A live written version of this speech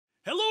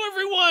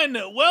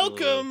everyone!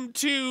 Welcome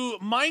to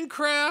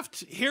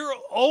Minecraft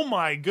Hero. Oh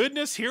my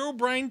goodness,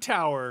 HEROBRINE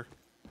Tower.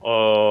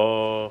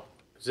 Oh,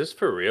 is this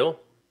for real?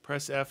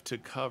 Press F to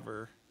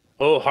cover.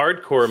 Oh,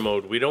 hardcore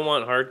mode. We don't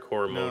want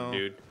hardcore mode,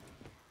 dude.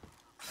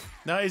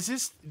 Now, is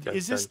this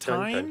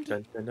timed?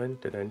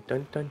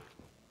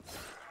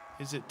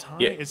 Is it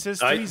timed? Yeah, it says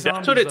 3 zombies.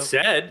 That's what it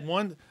said.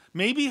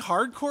 Maybe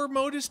hardcore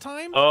mode is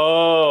timed?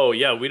 Oh,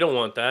 yeah, we don't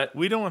want that.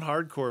 We don't want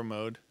hardcore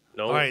mode.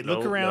 No. All right,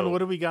 look around. No. What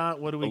do we got?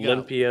 What do we got?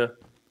 Olympia.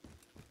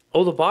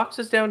 Oh, the box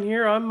is down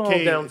here. I'm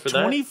all down for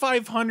that.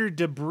 2,500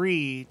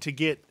 debris to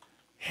get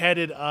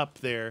headed up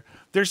there.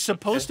 There's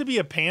supposed to be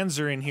a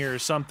Panzer in here or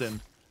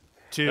something,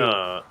 too.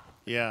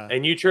 Yeah.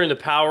 And you turned the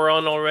power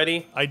on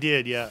already? I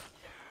did, yeah.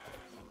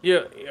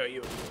 Yeah.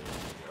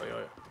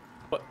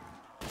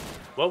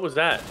 What was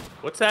that?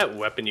 What's that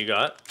weapon you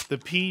got? The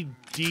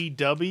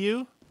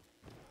PDW.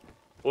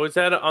 Was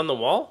that on the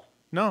wall?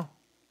 No.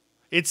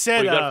 It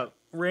said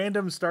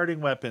random starting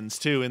weapons,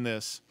 too, in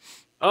this.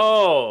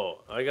 Oh,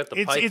 I got the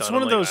Python. It's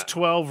one of those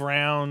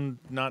 12-round,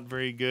 not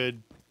very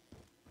good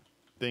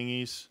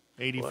thingies.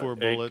 84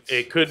 bullets.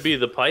 It could be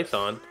the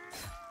Python.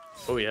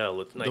 Oh, yeah.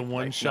 Let's The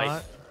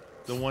one-shot?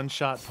 The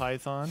one-shot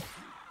Python?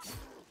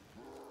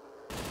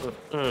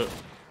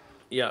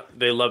 Yeah,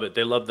 they love it.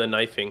 They love the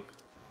knifing.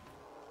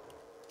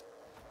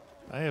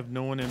 I have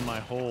no one in my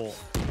hole.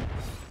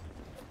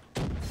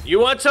 You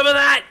want some of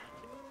that?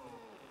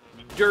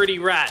 You dirty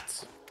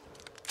rats.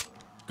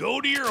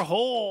 Go to your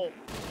hole.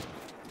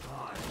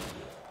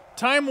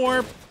 Time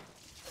warp.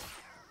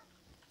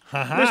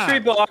 Mystery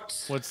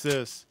box. What's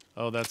this?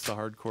 Oh, that's the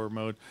hardcore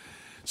mode.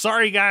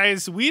 Sorry,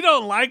 guys. We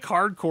don't like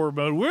hardcore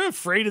mode. We're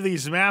afraid of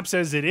these maps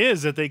as it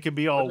is, that they could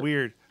be all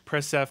weird.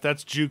 Press F.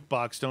 That's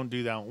jukebox. Don't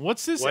do that one.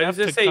 What's this F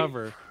to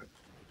cover?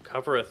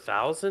 Cover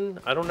 1,000?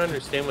 I don't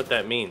understand what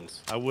that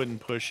means. I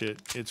wouldn't push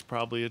it. It's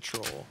probably a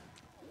troll.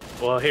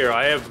 Well, here,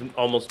 I have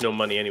almost no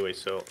money anyway,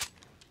 so...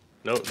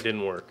 No, it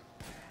didn't work.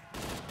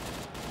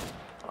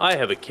 I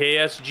have a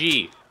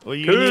KSG. Well,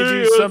 you need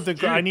to do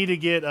something. I need to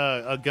get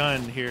a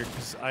gun here,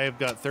 because I have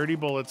got 30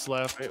 bullets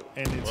left,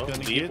 and it's going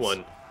to get...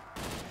 one.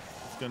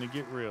 It's going to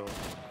get real.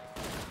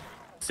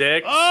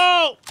 6.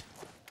 Oh!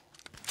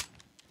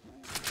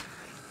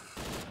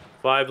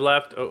 5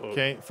 left.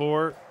 Okay,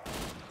 4.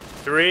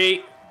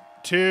 3.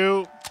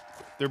 2.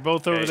 They're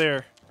both over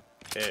there.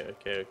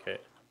 Okay.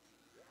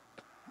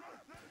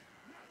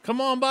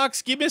 Come on,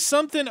 box. Give me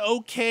something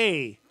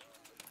okay.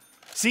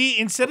 See,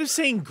 instead of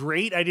saying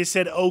great, I just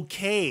said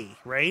okay,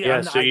 right?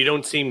 Yeah, so you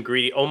don't seem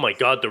greedy. Oh my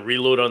god, the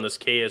reload on this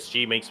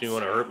KSG makes me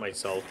want to hurt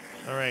myself.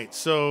 All right,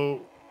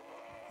 so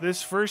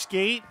this first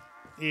gate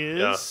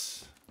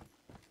is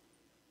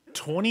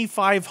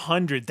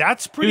 2,500.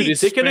 That's pretty Dude,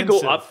 is it going to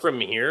go up from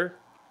here?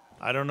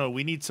 I don't know.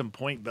 We need some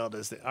point belt.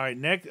 All right,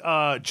 next,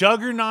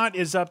 Juggernaut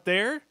is up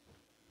there.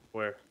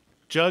 Where?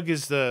 Jug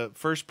is the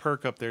first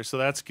perk up there, so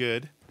that's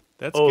good.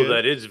 That's good.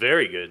 That is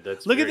very good.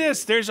 Look at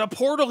this. There's a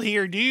portal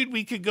here, dude.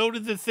 We could go to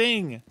the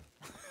thing.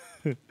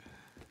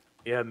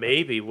 Yeah,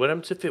 maybe. What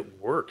happens if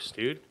it works,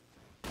 dude?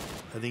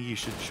 I think you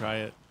should try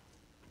it.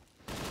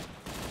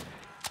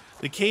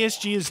 The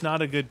KSG is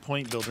not a good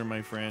point builder,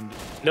 my friend.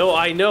 No,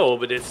 I know,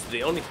 but it's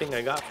the only thing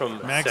I got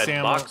from Max said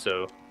ammo.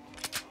 Boxo.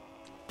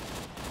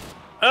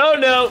 Oh,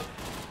 no.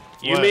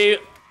 You may...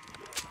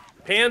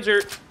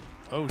 Panzer.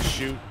 Oh,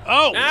 shoot.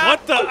 Oh,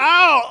 what the...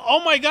 Ow!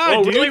 Oh, my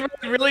God, dude.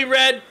 Really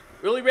red.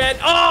 Really red.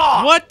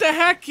 Oh! What the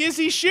heck is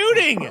he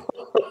shooting?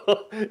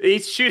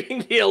 He's shooting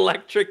the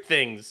electric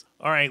things.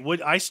 All right,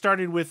 I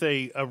started with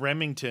a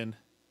Remington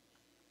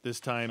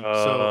this time,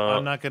 so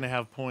I'm not going to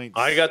have points.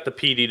 I got the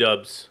PD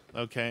dubs.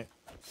 Okay.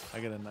 I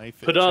got a knife.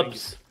 Put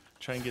ups.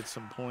 Try and get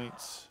some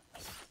points.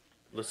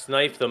 Let's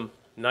knife them.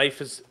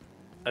 Knife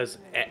as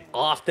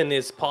often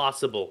as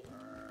possible.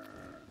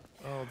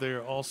 Oh,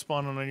 they're all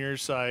spawning on your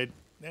side.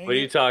 Dang what are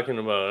you talking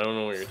about? I don't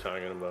know what you're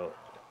talking about.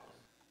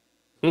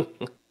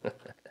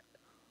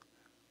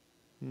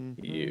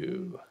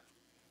 You.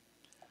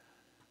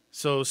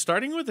 So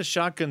starting with a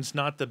shotgun's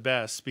not the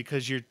best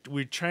because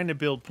we're trying to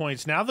build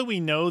points. Now that we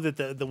know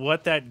that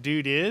what that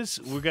dude is,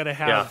 we're gonna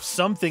have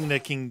something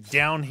that can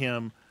down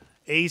him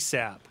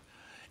ASAP.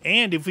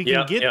 And if we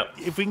can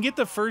get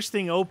the first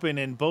thing open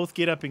and both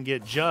get up and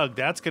get jugged,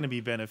 that's gonna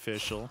be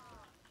beneficial.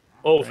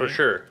 Oh, right? For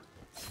sure.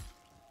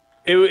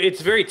 It's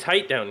very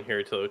tight down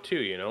here,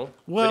 too, you know?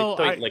 Well,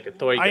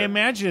 I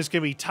imagine it's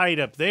going to be tight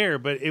up there,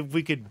 but if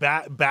we could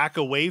back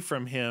away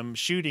from him,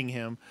 shooting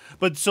him.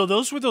 But so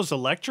those were those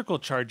electrical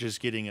charges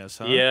getting us,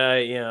 huh?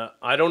 Yeah.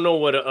 I don't know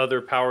what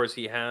other powers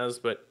he has,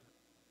 but...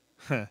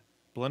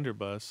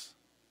 Blunderbuss.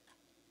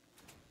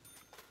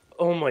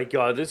 Oh my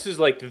god, this is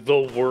like the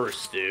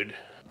worst, dude.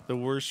 The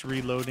worst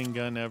reloading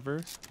gun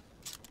ever?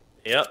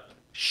 Yep.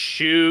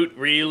 Shoot,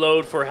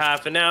 reload for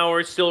half an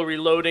hour, still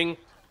reloading.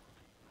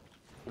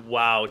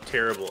 Wow,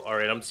 terrible. All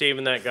right, I'm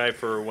saving that guy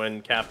for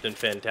when Captain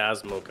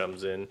Phantasmo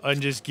comes in.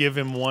 And just give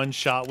him one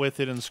shot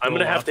with it and scroll I'm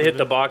going to have to hit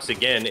the box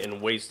again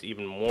and waste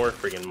even more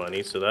friggin'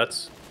 money, so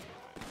that's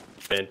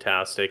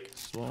fantastic.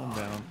 Slow him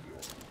down.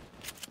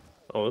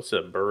 Oh, this is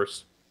a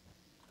burst.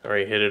 All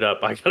right, hit it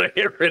up. I gotta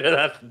get rid of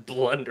that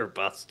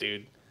blunderbuss,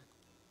 dude.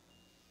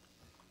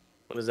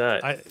 What is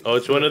that? Oh,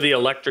 it's one of the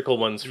electrical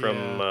ones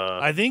from.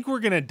 I think we're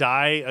gonna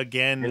die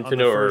again on the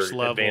Infinite first or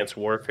level. Advanced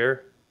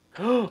Warfare.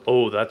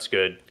 Oh, that's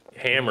good.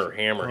 Hammer.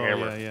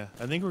 Yeah.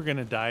 I think we're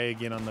gonna die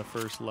again on the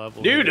first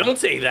level. Dude, don't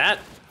say that.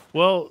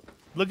 Well,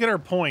 look at our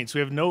points. We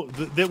have no.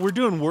 We're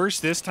doing worse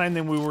this time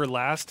than we were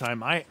last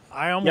time. I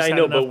almost. Yeah, I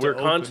know, but we're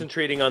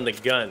concentrating on the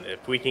gun.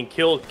 If we can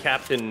kill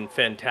Captain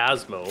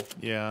Phantasmo.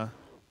 Yeah.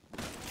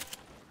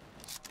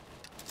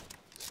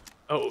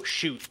 Oh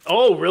shoot!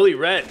 Oh, really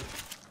red.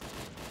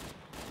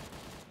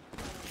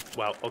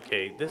 Wow.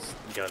 Okay, this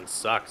gun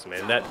sucks,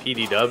 man. That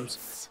PD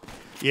Dubs.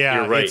 Yeah,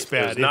 you're right. It's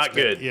bad. It's not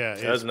good. Bad. Yeah,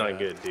 that's not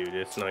good, dude.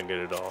 It's not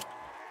good at all.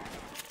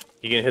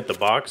 You gonna hit the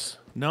box?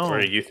 No.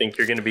 Or you think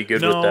you're gonna be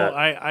good with that?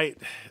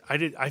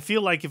 I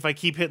feel like if I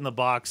keep hitting the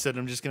box, that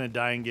I'm just gonna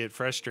die and get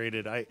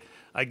frustrated. I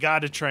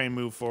gotta try and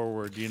move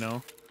forward. You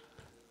know.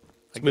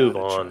 Let's move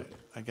on.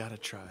 I gotta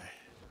try.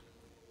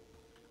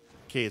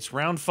 Okay, it's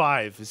round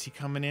 5. Is he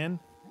coming in?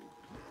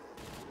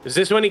 Is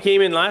this when he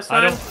came in last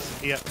time?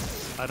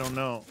 I don't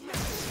know.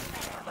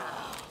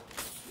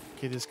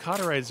 Okay, this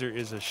cauterizer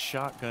is a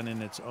shotgun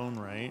in its own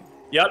right.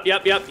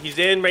 Yep. He's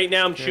in right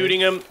now. I'm shooting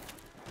him.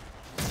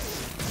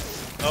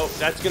 Oh,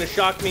 that's gonna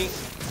shock me.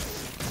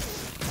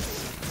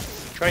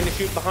 Trying to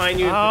shoot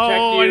behind you and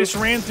protect you. I just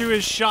ran through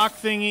his shock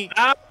thingy.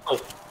 Ow!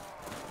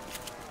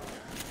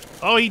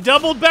 Oh, he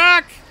doubled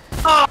back.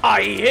 Ah,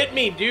 he hit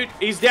me, dude.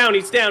 He's down.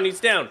 Oh,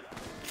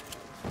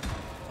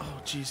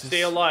 Jesus.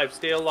 Stay alive.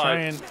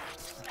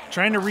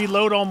 Trying to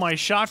reload all my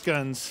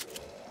shotguns.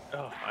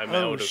 Oh, I'm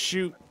out of...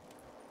 shoot.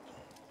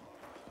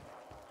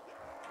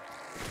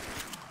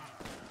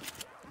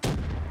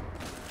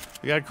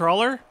 You got a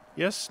crawler?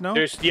 Yes? No?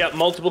 There's,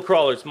 multiple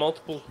crawlers.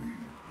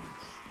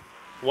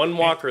 One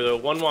walker, though.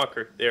 One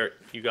walker. There.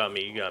 You got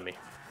me.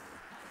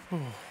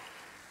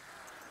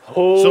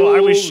 So I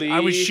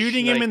was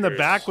shooting him in the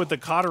back with the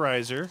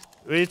cauterizer.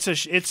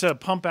 It's a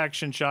pump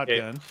action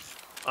shotgun. Okay.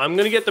 I'm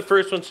gonna get the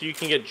first one so you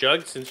can get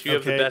Jug, since you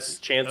have the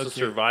best chance of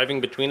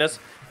surviving between us,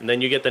 and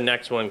then you get the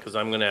next one because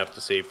I'm gonna have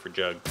to save for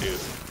Jug too.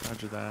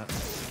 Roger that.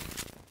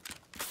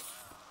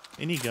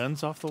 Any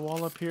guns off the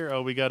wall up here?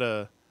 Oh, we got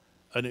an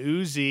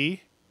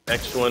Uzi.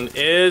 Next one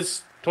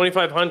is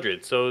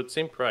 2,500, so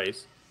same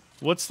price.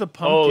 What's the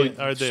pumpkin?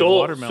 Oh,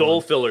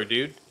 soul filler,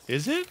 dude.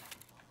 Is it?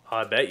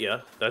 I bet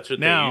ya. That's what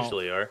they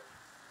usually are.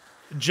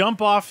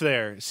 Jump off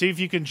there. See if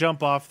you can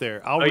jump off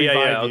there. I'll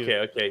revive you.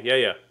 Okay.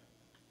 Yeah.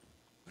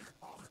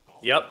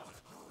 Yep.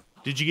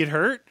 Did you get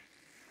hurt?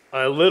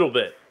 A little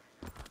bit.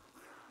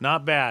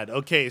 Not bad.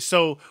 Okay,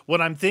 so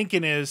what I'm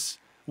thinking is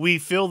we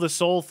fill the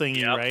soul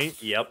thingy, right?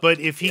 Yep.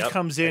 But if he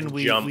comes in,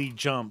 we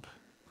jump.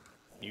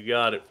 You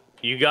got it,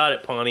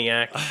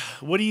 Pontiac.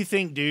 What do you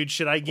think, dude?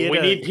 Should I get we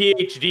need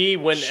PhD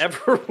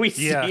whenever we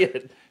see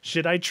it.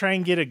 Should I try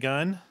and get a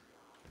gun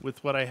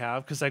with what I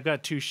have? Because I've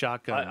got 2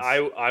 shotguns.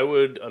 I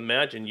would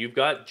imagine you've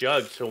got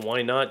Jug, so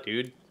why not,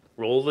 dude?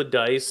 Roll the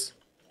dice.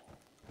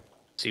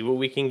 See what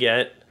we can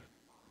get.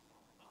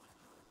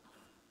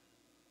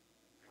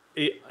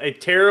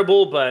 It's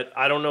terrible, but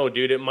I don't know,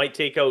 dude. It might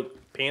take out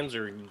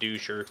Panzer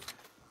Doucher.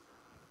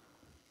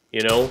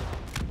 You know?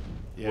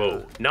 Yeah.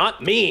 Whoa.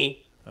 Not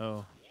me.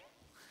 Oh.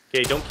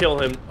 Okay, don't kill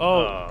him.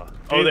 Oh,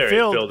 there, it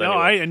filled No,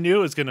 anyway. I knew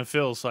it was going to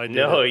fill, so I did.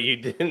 No, you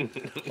didn't.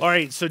 All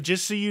right, so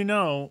just so you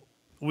know,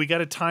 we got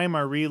to time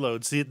our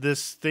reloads. See,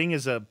 this thing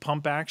is a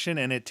pump action,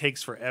 and it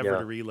takes forever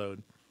to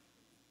reload.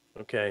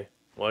 Okay.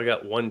 Well, I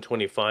got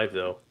 125,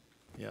 though.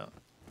 Yeah.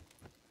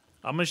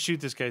 I'm going to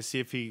shoot this guy, see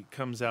if he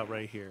comes out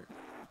right here.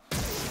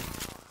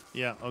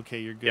 Yeah, okay,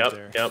 you're good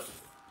there. Yep.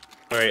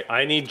 All right,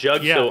 I need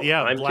Jug, so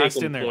I'm blast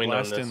taking in there, point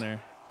blast on this. in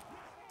there.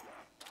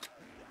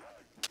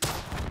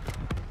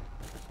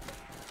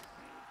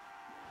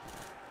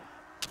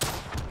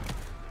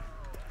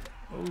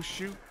 Oh,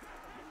 shoot.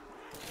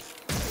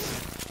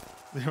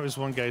 There was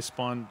one guy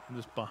spawned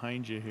just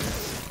behind you here.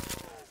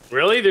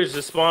 Really? There's a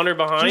spawner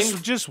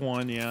behind? Just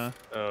one, yeah.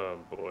 Oh,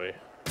 boy.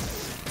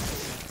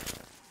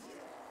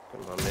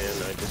 Come on, man.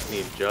 I just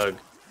need Jug.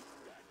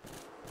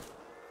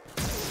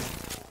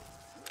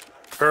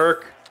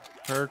 Perk.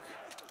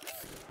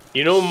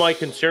 You know my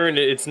concern,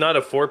 it's not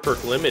a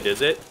 4-perk limit,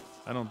 is it?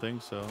 I don't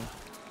think so.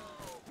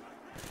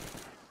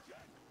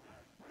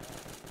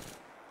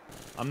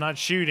 I'm not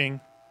shooting.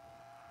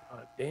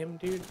 Oh, damn,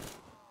 dude.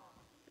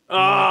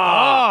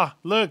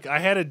 Look, I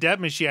had a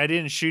depth machine. I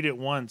didn't shoot it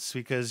once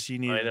because you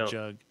needed a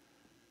Jug.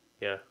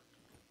 Yeah.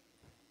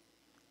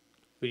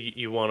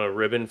 You want a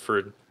ribbon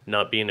for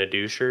not being a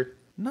doucher?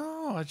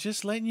 No, I'm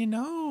just letting you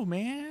know,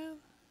 man.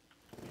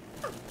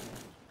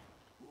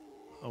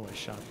 Oh, I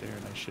shot there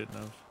and I shouldn't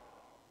have.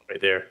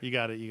 Right there. You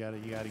got it.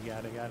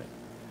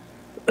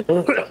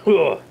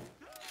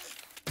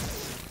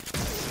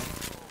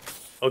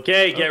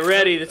 Okay, get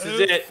ready. This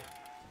is it.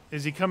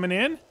 Is he coming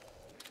in?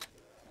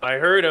 I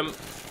heard him.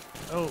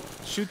 Oh,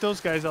 shoot those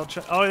guys. I'll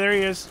try. Oh, there he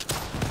is.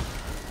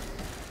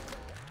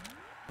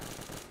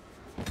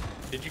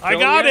 Did you kill I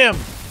got him.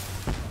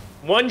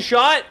 One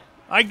shot?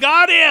 I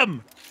got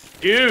him.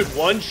 Dude,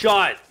 one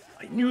shot.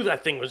 I knew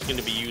that thing was going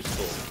to be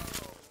useful.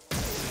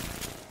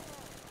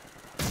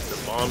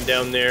 The bomb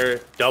down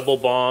there. Double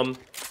bomb.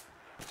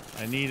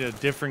 I need a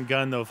different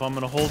gun, though. If I'm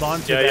going to hold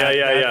on to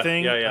that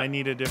thing, I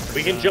need a different gun.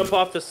 We can jump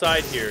off the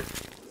side here.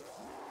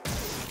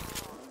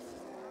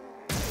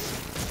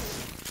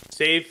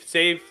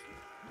 Save.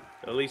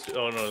 At least...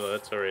 Oh, no,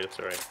 that's all right. That's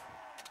all right.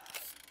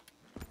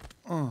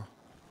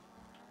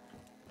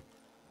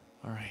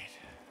 All right.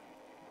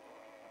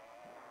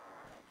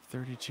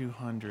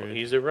 3,200. Well,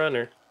 he's a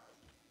runner.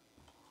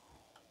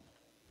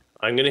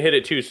 I'm going to hit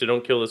it, too, so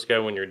don't kill this guy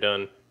when you're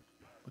done.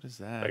 What is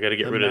that? I got to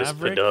get rid of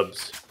the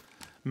dubs.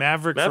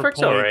 Mavericks for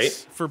points. All right.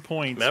 For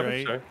points,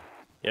 Mavericks, right?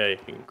 Yeah, you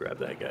can grab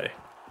that guy.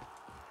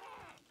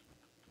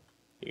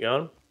 You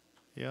got him?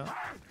 Yeah.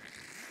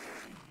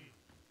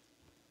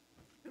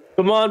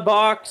 Come on,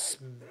 box.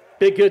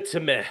 Be good to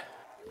me.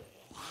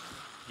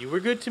 You were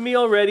good to me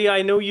already.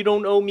 I know you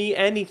don't owe me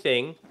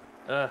anything.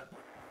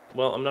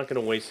 Well, I'm not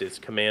going to waste it. It's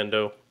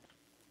commando.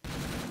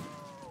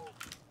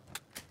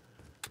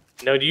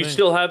 Now, do you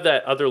still have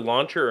that other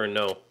launcher or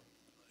no?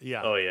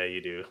 Yeah. Oh, yeah,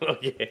 you do.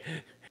 Okay.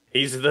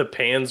 He's the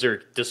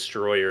Panzer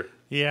Destroyer.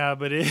 Yeah,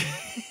 but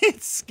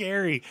it's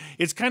scary.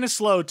 It's kind of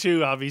slow,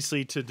 too,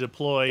 obviously, to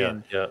deploy.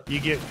 And you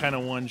get kind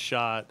of one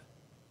shot.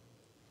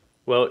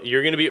 Well,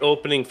 you're going to be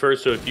opening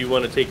first, so if you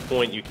want to take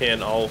point, you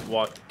can. I'll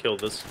kill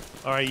this.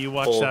 All right, you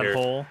watch that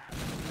hole.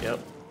 Yep.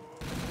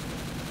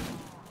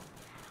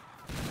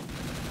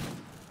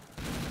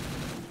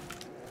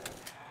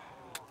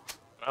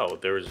 Oh,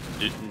 there was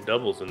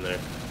doubles in there.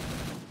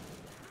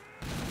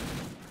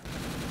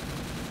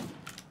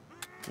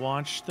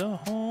 Watch the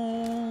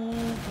whole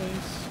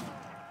place.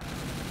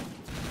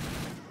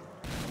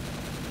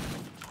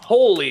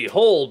 Holy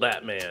hole,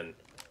 Batman.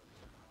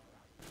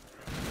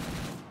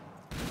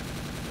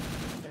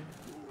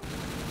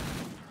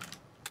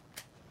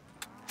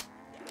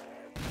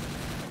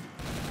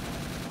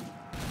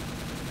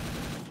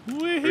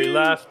 Three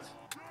left.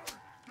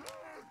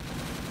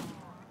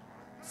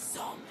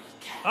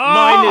 Oh,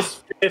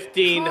 minus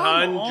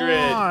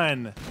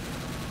 1,500.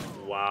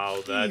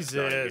 Wow, that's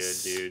not good,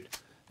 dude.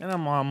 And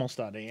I'm almost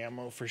out of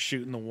ammo for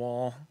shooting the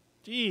wall.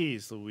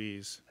 Jeez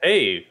Louise.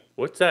 Hey,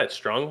 what's that?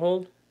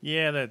 Stronghold?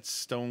 Yeah, that's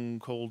Stone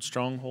Cold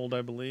Stronghold,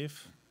 I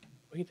believe.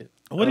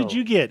 What did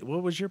you get?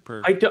 What was your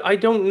perk? I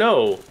don't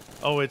know.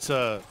 Oh, it's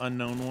a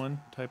unknown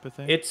one type of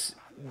thing? It's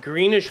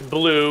greenish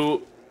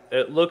blue.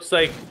 It looks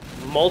like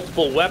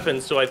multiple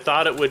weapons, so I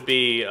thought it would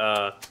be...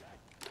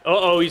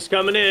 Uh-oh, he's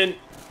coming in.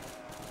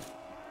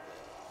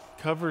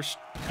 Cover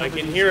I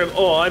can hear him.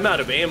 Oh, I'm out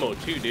of ammo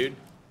too, dude.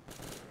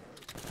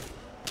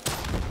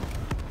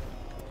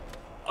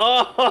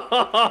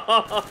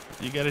 Oh!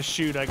 You gotta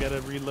shoot. I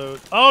gotta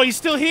reload. Oh, he's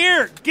still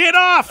here. Get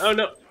off! Oh,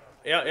 no.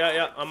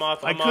 Yeah. I'm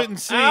off. I couldn't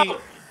see. Ow!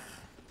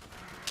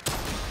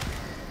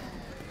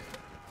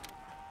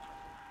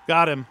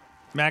 Got him.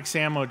 Max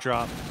ammo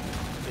drop.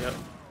 Yep.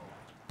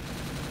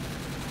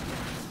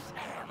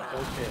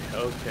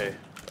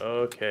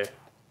 Okay.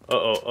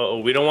 Uh-oh.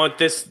 We don't want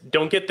this.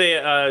 Don't get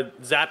the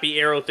zappy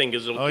arrow thing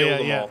because it'll kill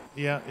them all.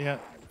 Yeah.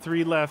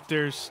 3 left.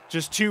 There's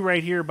just 2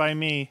 right here by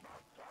me.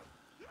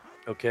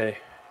 Okay.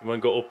 You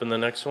want to go open the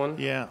next one?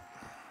 Yeah.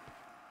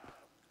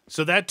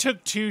 So that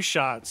took 2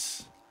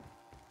 shots.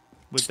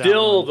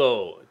 Still,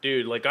 though,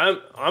 dude, like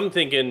I'm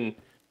thinking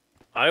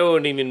I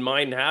wouldn't even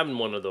mind having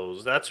one of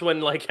those. That's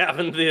when, like,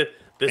 having the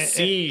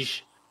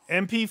siege.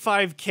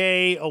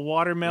 MP5K, a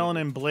watermelon,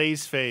 and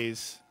blaze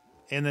phase.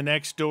 In the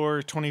next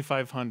door,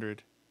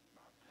 2,500.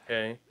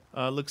 Okay.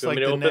 Looks like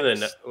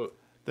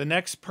the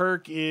next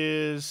perk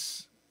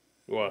is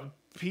what?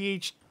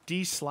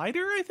 PhD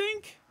slider, I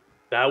think.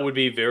 That would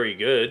be very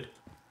good.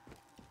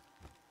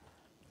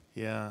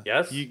 Yeah.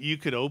 Yes. You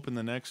could open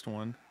the next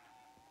one.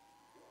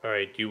 All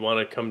right. Do you want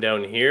to come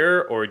down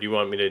here, or do you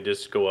want me to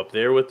just go up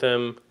there with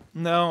them?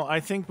 No,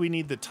 I think we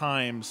need the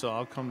time, so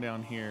I'll come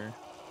down here.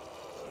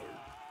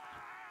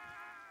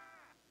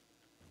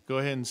 Go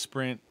ahead and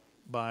sprint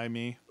by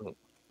me.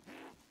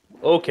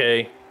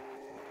 Okay.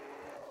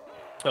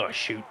 Oh,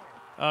 shoot.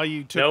 Oh,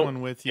 you took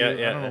one with you.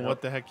 Yeah, I don't know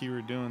what the heck you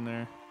were doing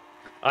there.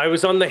 I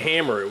was on the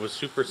hammer. It was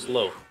super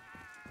slow.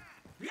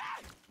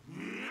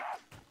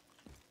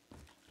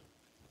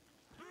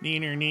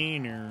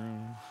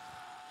 Neener.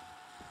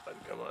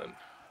 Come on.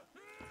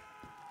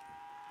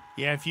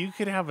 Yeah, if you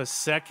could have a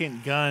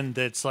second gun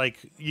that's like,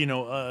 you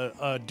know,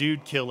 a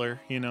dude killer,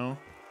 you know.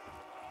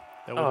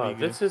 That would be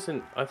good. This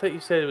isn't... I thought you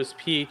said it was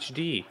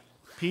PhD.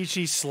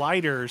 PhD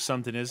slider or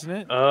something, isn't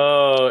it?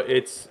 Oh,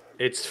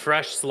 it's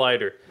fresh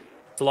slider.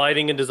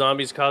 Sliding into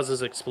zombies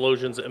causes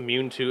explosions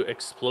immune to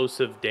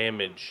explosive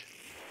damage.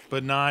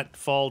 But not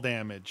fall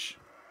damage.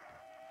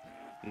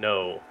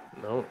 No,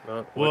 not.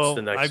 Well, what's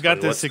the next I've got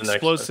one? this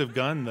explosive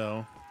gun,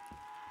 though.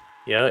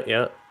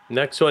 Yeah.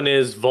 Next one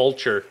is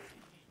Vulture.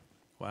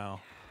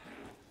 Wow.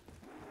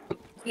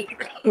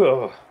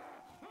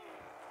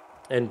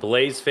 And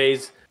Blaze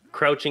Phase.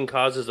 Crouching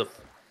causes a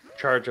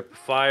charge of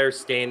fire.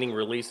 Standing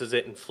releases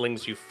it and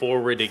flings you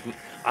forward.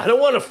 I don't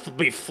want to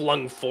be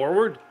flung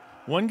forward.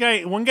 One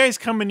guy's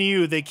coming to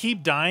you. They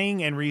keep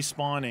dying and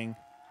respawning.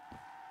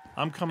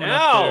 I'm coming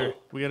up there.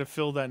 We got to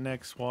fill that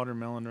next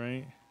watermelon,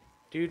 right?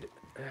 Dude,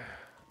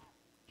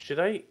 should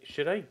I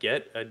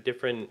get a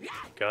different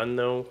gun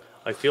though?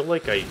 I feel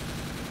like I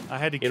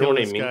had to kill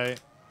this guy.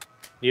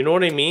 You know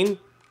what I mean?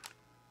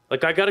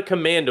 Like I got a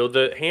commando.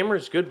 The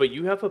hammer's good, but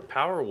you have a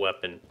power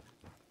weapon.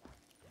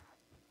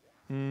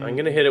 I'm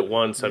gonna hit it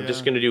once. I'm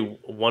just gonna do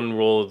one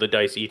roll of the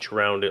dice each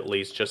round at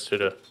least, just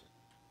to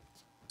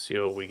see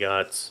what we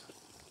got.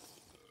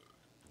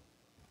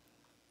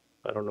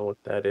 I don't know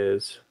what that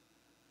is.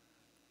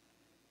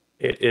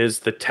 It is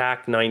the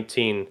TAC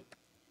 19.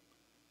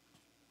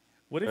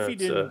 What if he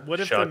didn't? What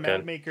if the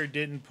map maker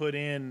didn't put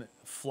in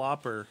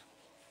flopper?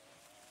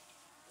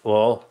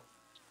 Well,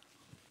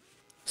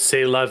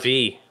 c'est la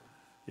vie.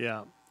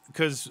 Yeah,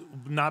 because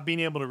not being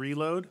able to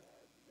reload.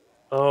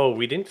 Oh,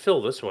 we didn't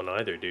fill this one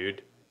either,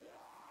 dude.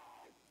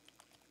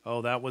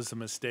 Oh, that was a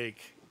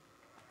mistake.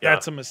 Yeah.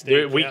 That's a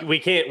mistake. We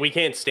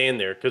can't stand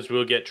there because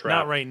we'll get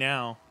trapped. Not right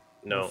now.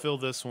 No. We'll fill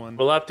this one.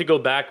 We'll have to go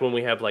back when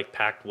we have like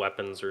packed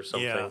weapons or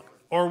something. Yeah.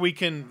 Or we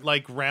can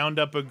like round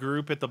up a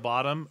group at the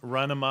bottom,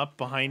 run them up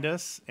behind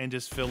us, and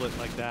just fill it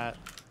like that.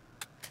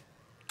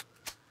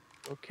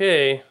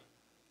 Okay.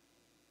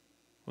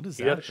 What is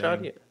that? You got a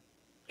shot yet?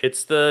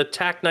 It's the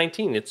TAC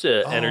 19. It's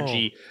a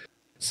energy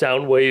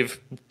sound wave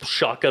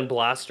shotgun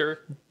blaster.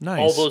 Nice.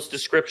 All those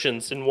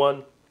descriptions in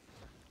one.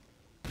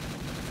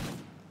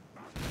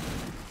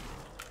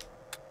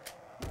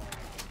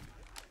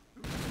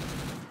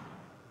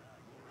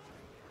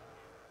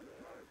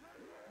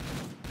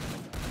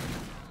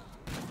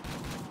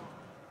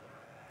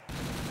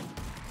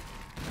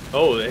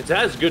 Oh, it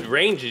has good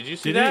range. Did you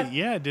see that?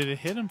 Yeah, did it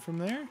hit him from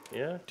there?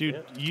 Yeah.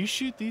 Dude, you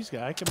shoot these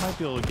guys. I might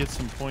be able to get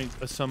some points,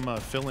 some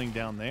filling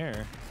down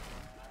there.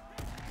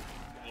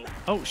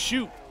 Oh,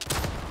 shoot.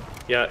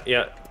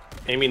 Yeah.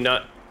 Maybe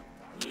not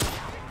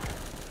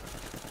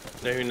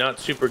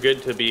super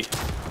good to be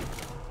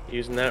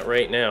using that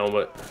right now,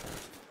 but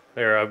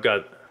there, I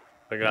got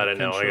it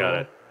now. I got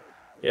it.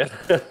 Yeah.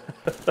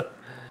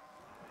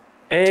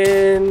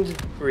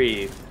 And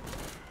breathe.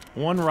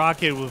 One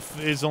rocket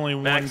is only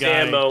Max one guy.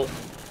 Ammo.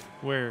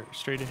 Where?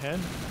 Straight ahead?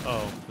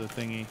 Oh, the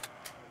thingy.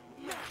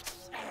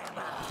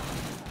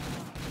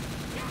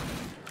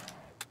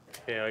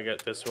 Okay, I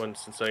got this one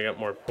since I got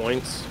more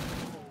points.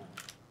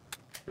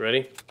 You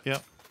ready?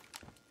 Yep.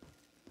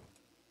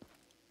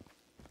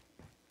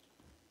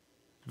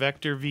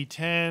 Vector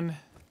V10.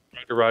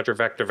 Roger,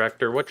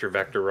 Vector. What's your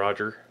Vector,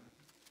 Roger?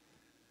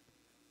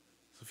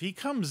 If he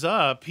comes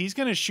up, he's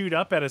going to shoot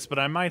up at us, but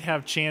I might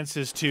have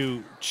chances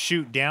to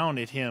shoot down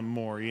at him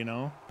more, you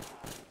know?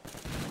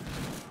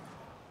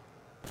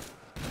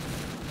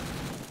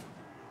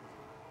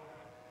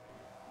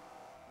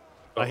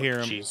 I hear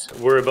him. Jeez,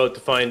 we're about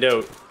to find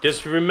out.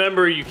 Just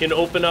remember, you can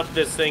open up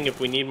this thing if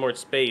we need more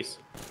space.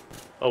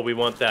 Oh, we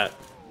want that.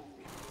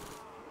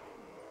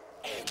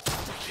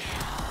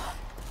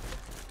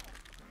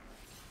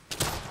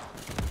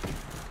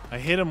 I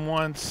hit him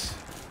once.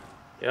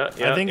 Yeah.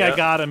 I think I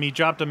got him. He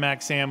dropped a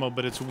max ammo,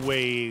 but it's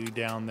way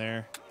down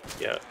there.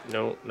 Yeah,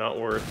 no, not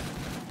worth.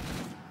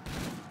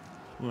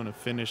 We want to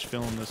finish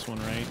filling this one,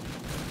 right?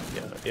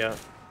 Yeah.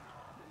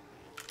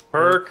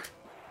 Perk.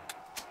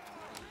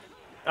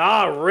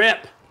 Ah,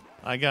 rip.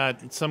 I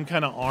got some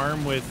kind of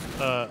arm with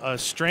a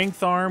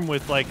strength arm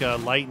with like a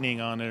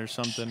lightning on it or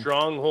something.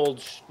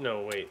 Stronghold.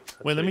 No, wait.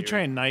 Wait, let me try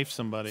and knife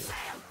somebody.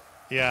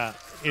 Yeah,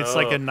 it's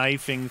like a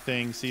knifing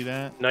thing. See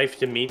that? Knife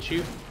to meet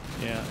you?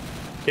 Yeah.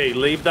 Okay,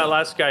 leave that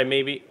last guy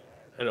maybe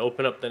and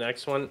open up the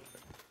next one.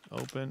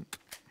 Open.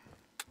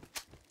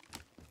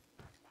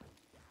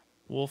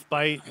 Wolf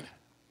bite.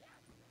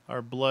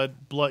 Our blood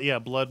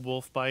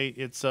wolf bite.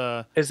 It's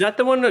Is that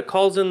the one that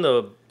calls in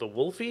the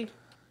wolfie?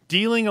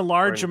 Dealing a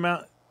large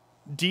amount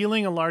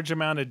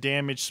of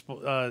damage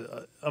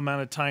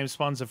amount of time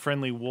spawns a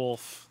friendly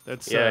wolf.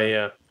 That's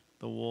yeah.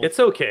 The wolf. It's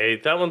okay.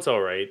 That one's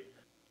all right.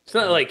 It's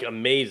not like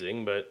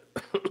amazing, but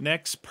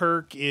next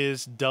perk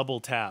is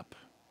double tap.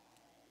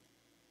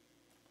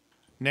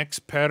 Next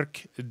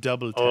perk,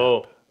 double tap.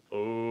 Oh,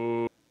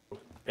 and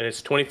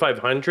it's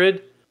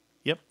 2,500.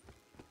 Yep.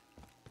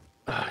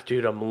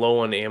 Dude, I'm low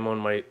on ammo on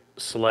my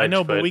sledge. I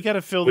know, but we got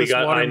to fill this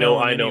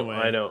watermelon anyway.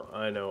 I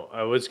know.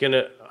 I was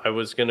gonna. What? I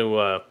was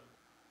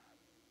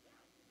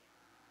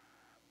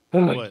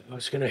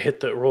gonna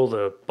roll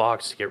the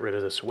box to get rid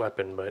of this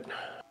weapon, but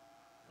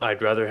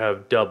I'd rather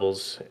have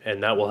doubles,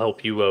 and that will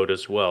help you out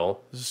as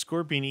well. There's a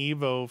Scorpion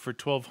Evo for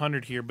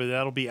 1,200 here, but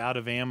that'll be out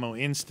of ammo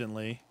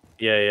instantly.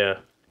 Yeah.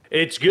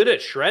 It's good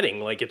at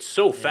shredding. Like, it's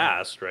so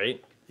fast,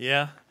 right?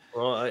 Yeah.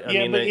 Well, I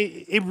mean, but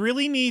it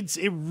really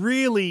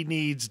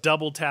needs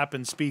double tap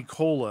and speed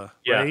cola,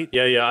 right?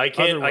 Yeah. I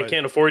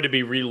can't afford to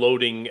be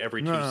reloading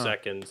every 2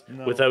 seconds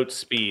without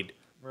speed.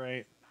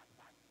 Right.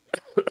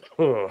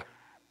 Oh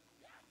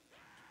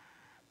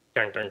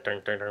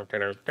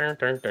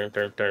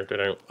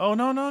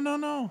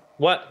no.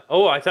 What?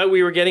 Oh, I thought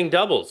we were getting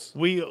doubles.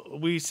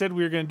 We said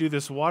we were going to do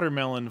this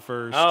watermelon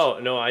first. Oh,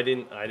 no, I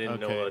didn't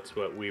know that's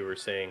what we were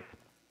saying.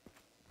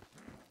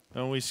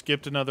 Oh, we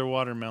skipped another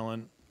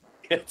watermelon.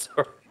 It's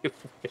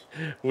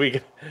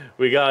alright.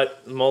 We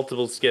got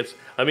multiple skips.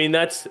 I mean,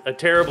 that's a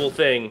terrible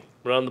thing,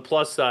 but on the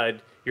plus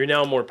side, you're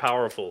now more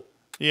powerful.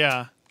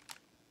 Yeah.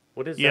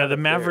 What is that? Yeah, the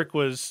Maverick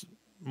was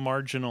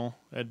marginal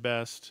at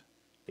best.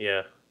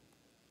 Yeah.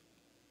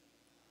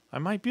 I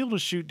might be able to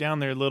shoot down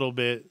there a little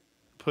bit,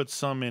 put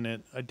some in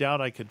it. I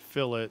doubt I could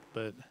fill it,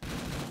 but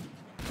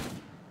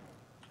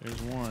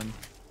there's one.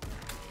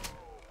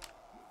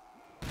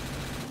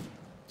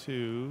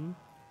 2.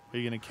 Are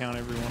you going to count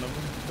every one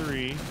of them?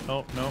 3.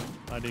 Oh, no,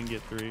 I didn't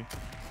get 3.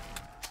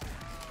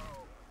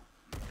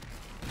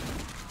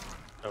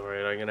 All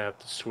right, I'm going to have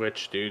to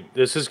switch, dude.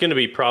 This is going to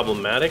be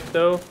problematic,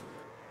 though,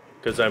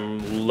 because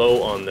I'm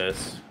low on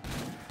this.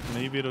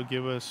 Maybe it'll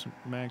give us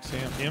max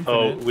amp infinite.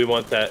 Oh, we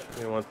want that.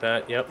 We want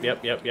that. Yep. Do you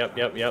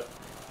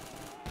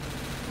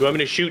want me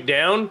to shoot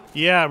down?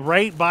 Yeah,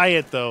 right by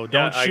it, though.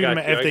 Don't shoot them.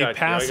 If they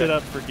pass it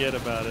up, forget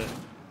about it.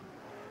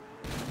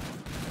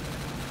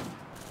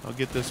 I'll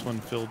get this one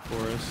filled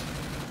for us.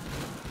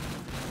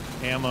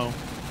 Ammo.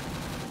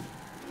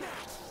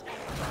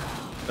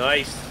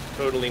 Nice.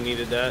 Totally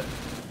needed that.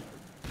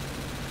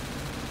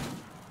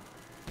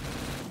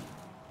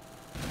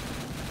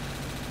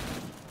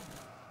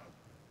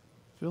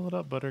 Fill it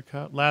up,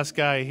 Buttercup. Last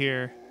guy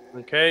here.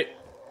 Okay.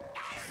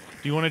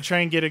 Do you want to try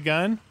and get a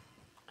gun?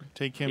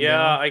 Take him down?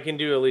 Yeah, I can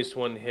do at least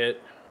one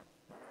hit.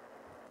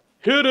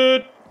 Hit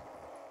it!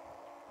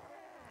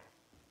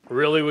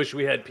 Really wish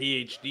we had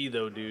PhD,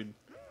 though, dude.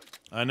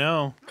 I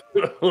know.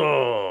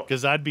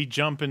 Because I'd be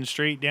jumping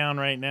straight down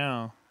right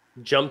now.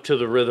 Jump to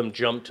the rhythm,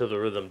 jump to the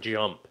rhythm,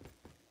 jump.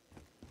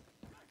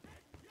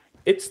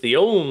 It's the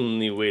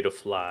only way to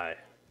fly.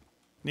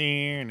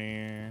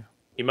 Near.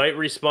 You might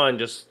respawn,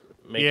 just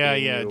make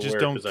yeah, just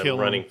don't kill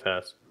I'm running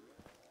fast.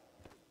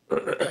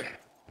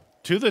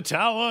 To the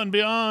tower and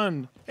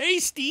beyond. Hey,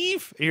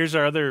 Steve. Here's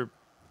our other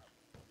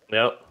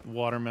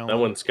watermelon. That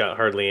one's got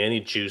hardly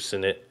any juice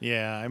in it.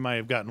 Yeah, I might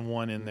have gotten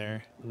one in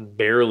there.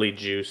 Barely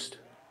juiced.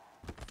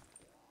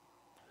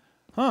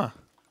 Huh.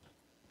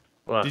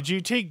 What?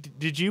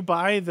 Did you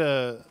buy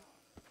the...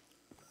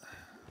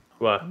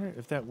 What? I wonder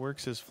if that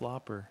works as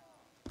flopper.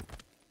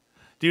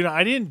 Dude,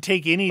 I didn't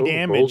take any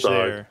damage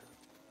there.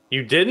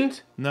 You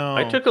didn't? No.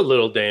 I took a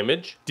little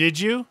damage. Did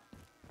you?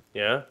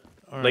 Yeah.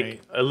 All like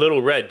right. a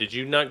little red. Did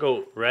you not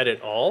go red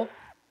at all?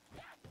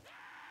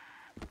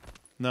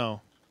 No.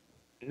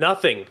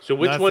 Nothing. So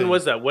which one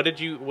was that? What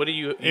do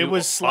you it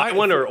was buy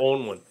one or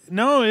own one?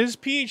 No, it was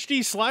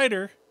PhD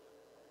slider.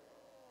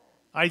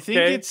 I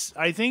think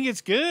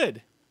it's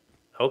good.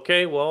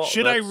 Okay, well,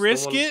 should I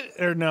risk it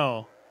or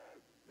no?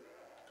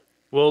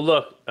 Well,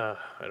 look, I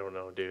don't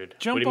know, dude.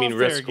 Jump what do you mean off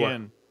risk there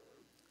again?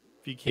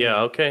 If you can.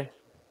 Yeah, okay.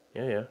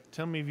 Yeah.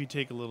 Tell me if you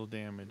take a little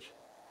damage.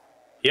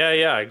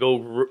 Yeah. I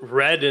go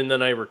red and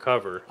then I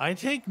recover. I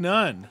take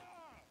none.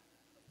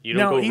 You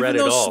don't go red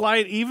at all.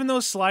 Even though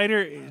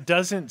slider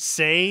doesn't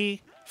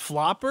say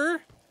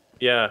flopper,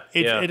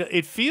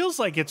 it feels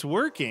like it's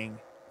working.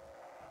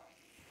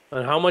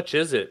 And how much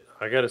is it?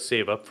 I gotta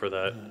save up for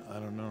that. I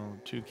don't know.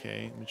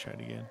 2K. Let me try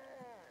it again.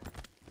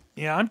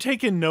 Yeah, I'm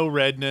taking no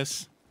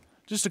redness.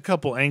 Just a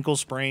couple ankle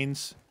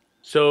sprains.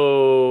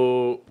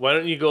 So why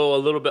don't you go a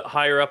little bit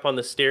higher up on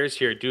the stairs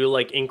here? Do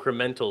like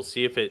incremental.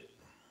 See if it.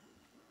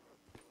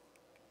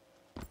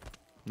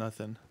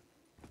 Nothing.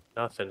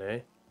 Nothing, eh?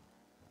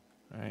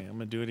 All right, I'm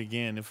gonna do it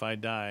again. If I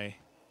die,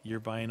 you're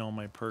buying all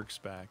my perks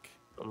back.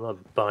 I'm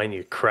not buying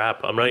you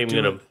crap. I'm not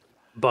even gonna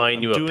buy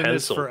you a pencil. Doing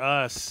this for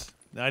us.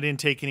 I didn't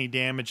take any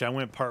damage. I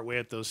went part way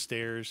up those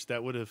stairs.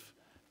 That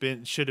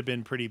should have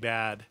been pretty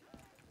bad.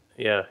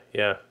 Yeah.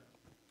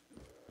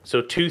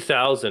 So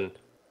 2,000.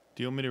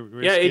 Do you want me to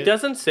risk it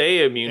doesn't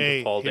say immune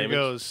to fall damage. Here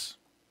goes.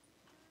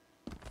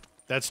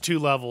 That's 2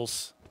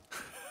 levels.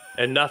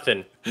 And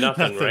nothing,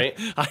 right?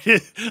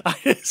 I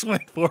just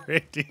went for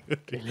it,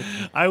 dude.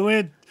 I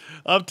went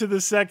up to the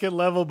 2nd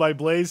level by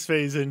Blaze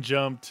Phase and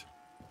jumped.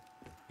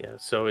 Yeah,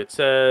 so it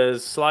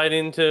says slide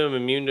into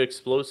immune to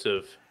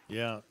explosive.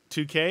 Yeah,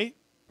 2K?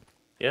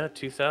 Yeah,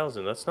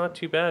 2,000. That's not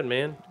too bad,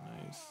 man.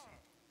 Nice.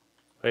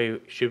 Hey,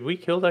 should we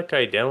kill that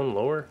guy down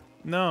lower?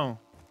 No,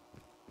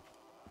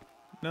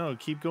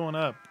 keep going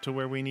up to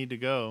where we need to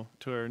go,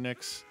 to our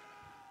next...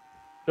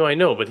 No, I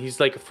know, but he's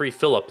like a free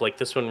fill-up, like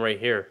this one right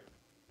here.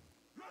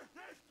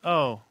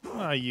 Oh,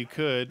 well, you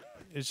could.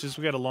 It's just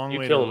we got a long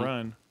way to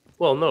run.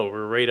 Well, no,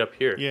 we're right up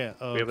here. Yeah,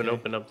 we haven't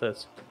opened up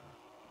this.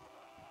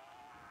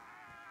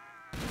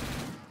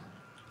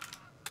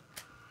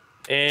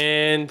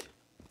 And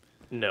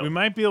no. We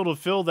might be able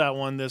to fill that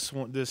one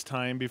this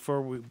time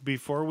before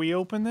we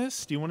open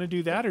this. Do you want to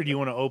do that, or do you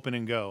want to open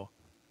and go?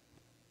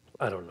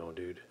 I don't know,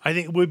 dude. I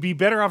think we'd be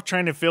better off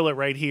trying to fill it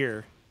right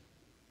here.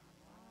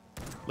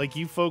 Like,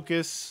 you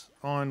focus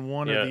on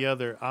one or the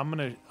other.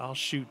 I'll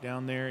shoot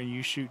down there and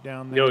you shoot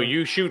down there. No,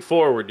 you shoot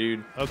forward,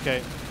 dude.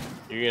 Okay.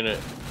 You're gonna...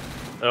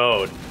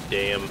 Oh,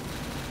 damn.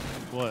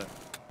 What?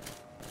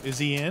 Is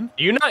he in?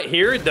 Do you not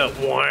hear the...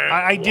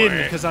 I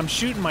didn't, because I'm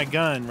shooting my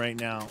gun right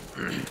now.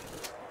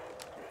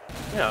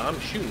 Yeah, I'm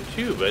shooting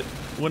too, but...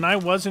 When I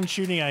wasn't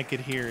shooting, I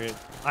could hear it.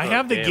 I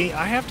have the game.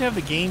 I have to have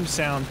the game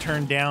sound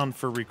turned down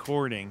for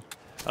recording,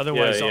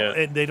 otherwise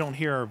they don't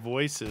hear our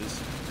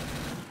voices.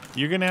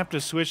 You're gonna have to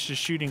switch to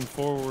shooting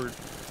forward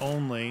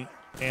only,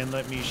 and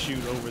let me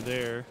shoot over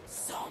there.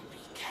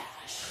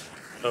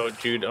 Oh,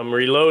 dude, I'm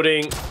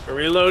reloading.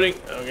 Reloading.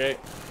 Okay.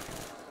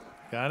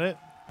 Got it.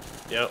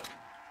 Yep.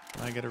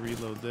 I gotta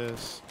reload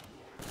this.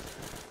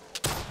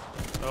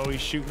 Oh, he's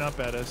shooting up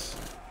at us.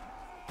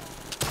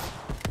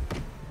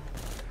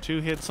 2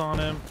 hits on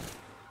him.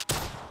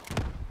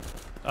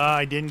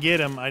 I didn't get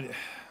him. That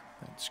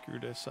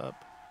screwed us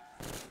up.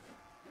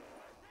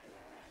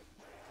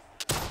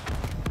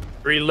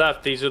 3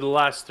 left. These are the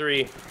last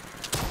 3.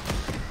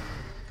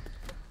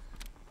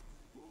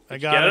 I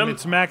got him.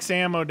 It's max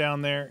ammo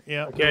down there.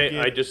 Yeah. Okay,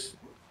 I just...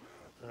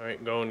 All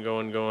right, going.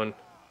 Want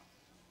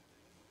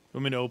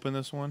me to open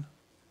this one?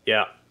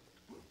 Yeah.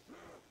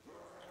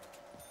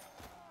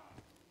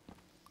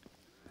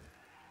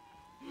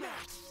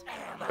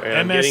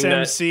 Right,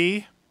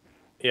 MSMC.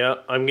 Yeah,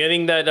 I'm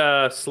getting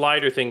that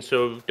slider thing,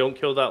 so don't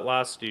kill that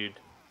last dude.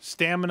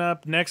 Stamina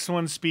up. Next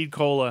one, Speed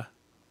Cola.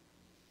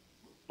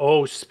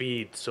 Oh,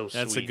 speed. So sweet.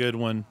 That's a good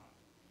one.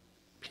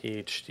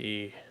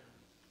 PhD.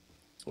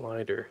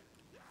 Slider.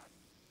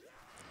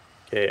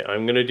 Okay,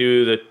 I'm going to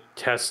do the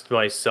test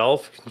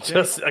myself,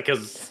 just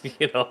because,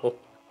 you know.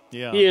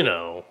 Yeah. You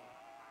know.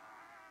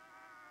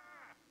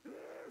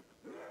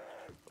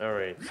 All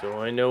right,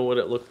 so I know what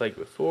it looked like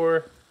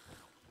before.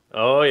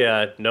 Oh,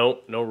 yeah.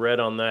 Nope, no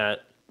red on that.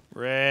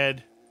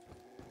 Red.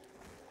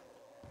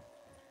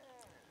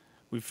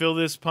 We fill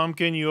this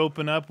pumpkin, you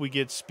open up, we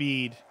get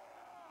speed.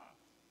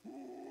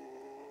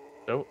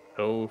 Nope,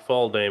 no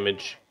fall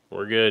damage.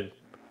 We're good.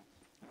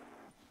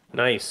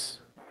 Nice.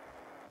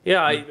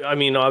 Yeah, I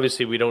mean,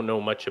 obviously we don't know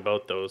much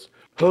about those.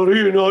 How do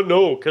you not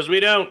know? Because we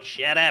don't.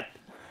 Shut up.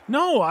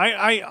 No,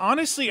 I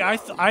honestly, I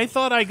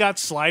thought I got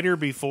slider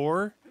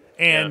before,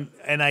 and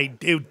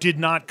it did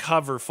not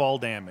cover fall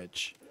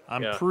damage.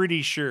 I'm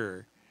pretty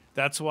sure.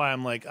 That's why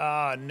I'm like,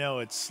 no,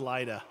 it's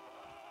slider.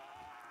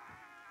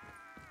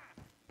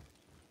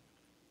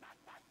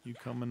 You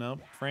coming up,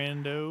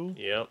 Frando?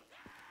 Yep.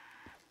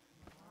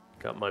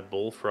 Got my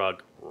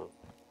bullfrog.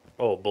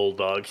 Oh,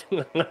 bulldog.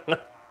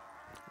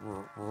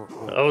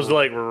 I was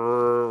like,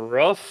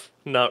 rough,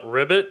 not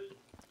ribbit.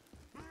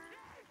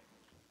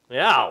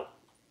 Yow.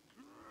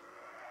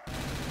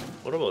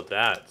 What about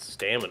that?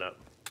 Stamina.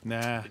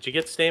 Nah. Did you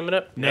get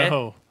stamina?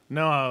 No.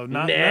 No,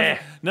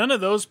 none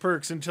of those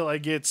perks until I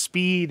get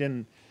speed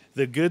and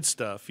the good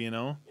stuff, you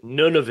know?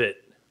 None of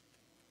it.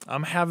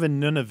 I'm having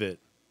none of it.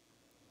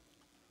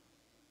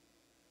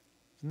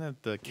 Isn't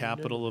that the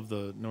capital of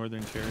the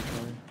Northern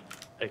Territory?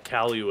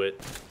 Iqaluit.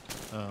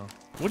 Oh.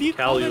 What do you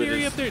call that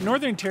area up there?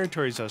 Northern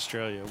Territory is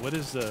Australia. What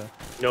is the...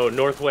 No,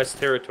 Northwest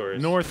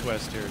Territories.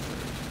 Northwest Territories.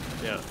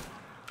 Yeah.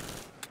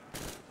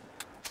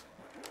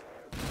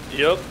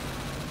 Yep.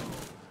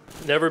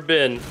 Never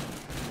been.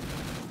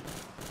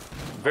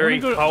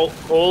 Very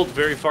cold,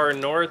 very far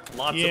north,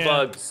 lots of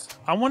bugs.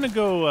 I want to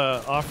go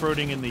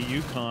off-roading in the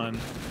Yukon.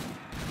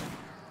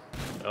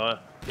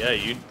 Yeah,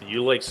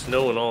 you like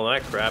snow and all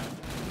that crap.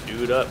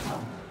 Do it up.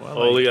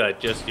 Well, look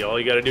at that. All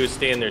you got to do is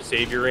stand there.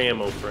 Save your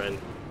ammo, friend.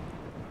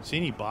 See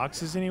any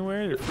boxes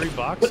anywhere? They're free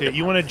boxes.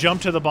 You want to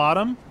jump to the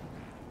bottom?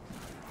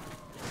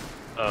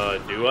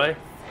 Do I?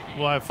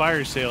 Well, I have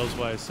fire sales,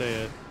 why I say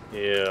it.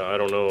 Yeah, I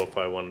don't know if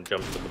I want to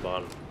jump to the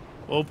bottom.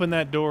 Open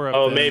that door up.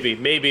 Oh, then.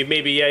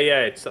 maybe. Yeah.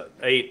 It's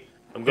 8.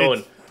 I'm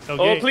going.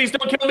 Okay. Oh, please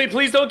don't kill me.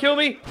 Please don't kill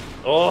me.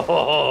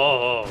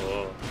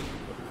 Oh.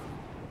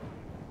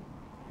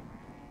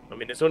 I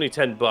mean, it's only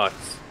 $10.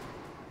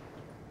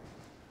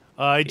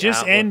 I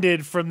just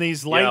ended from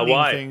these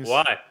lightning things.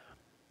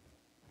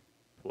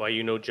 Why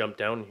you no jump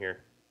down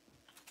here?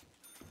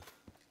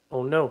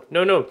 Oh, no.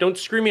 Don't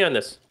screw me on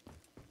this.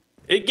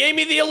 It gave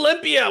me the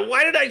Olympia.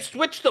 Why did I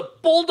switch the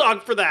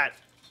Bulldog for that?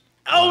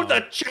 Oh,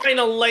 the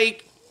China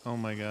Lake. Oh,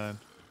 my God.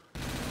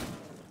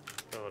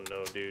 Oh,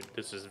 no, dude.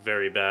 This is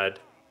very bad.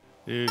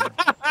 Dude.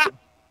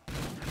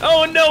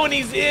 Oh, no, and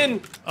he's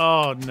in.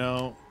 Oh,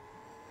 no.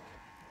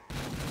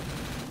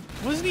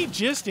 Wasn't he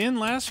just in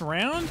last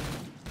round?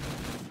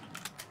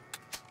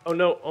 Oh,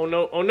 no.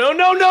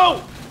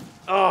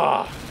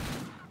 Oh,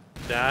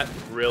 that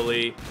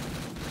really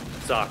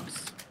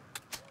sucks.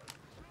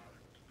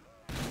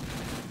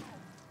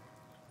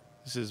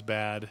 This is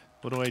bad.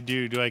 What do I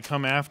do? Do I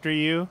come after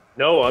you?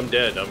 No, I'm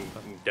dead. I'm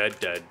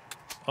dead.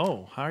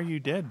 Oh, how are you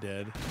dead?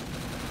 It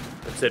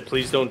said,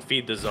 please don't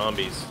feed the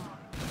zombies.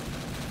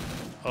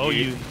 Oh,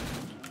 You're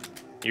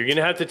going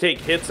to have to take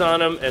hits on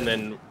them and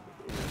then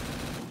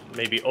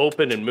maybe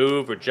open and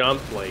move or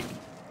jump. Like,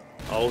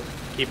 I'll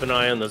keep an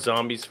eye on the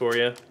zombies for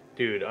you.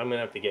 Dude, I'm going to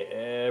have to get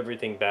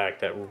everything back.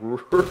 That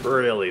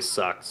really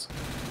sucks.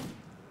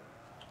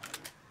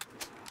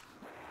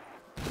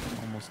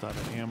 Almost out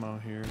of ammo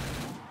here.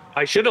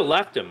 I should have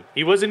left him.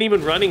 He wasn't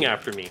even running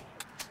after me.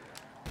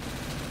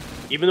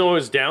 Even though I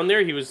was down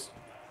there, he was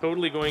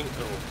totally going...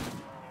 Oh.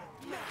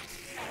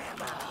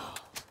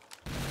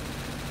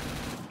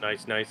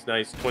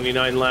 Nice.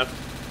 29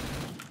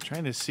 left.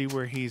 Trying to see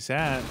where he's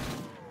at.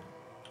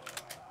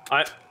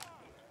 I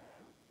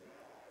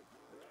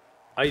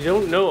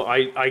don't know.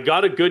 I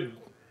got a good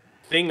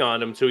thing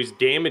on him, so he's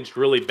damaged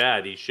really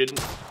bad. He shouldn't.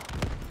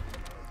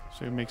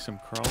 So we make some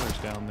crawlers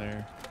down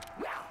there.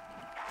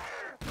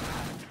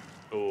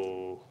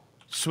 Oh.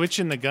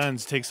 Switching the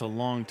guns takes a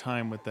long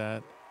time with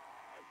that.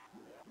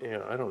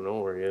 Yeah, I don't know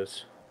where he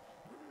is.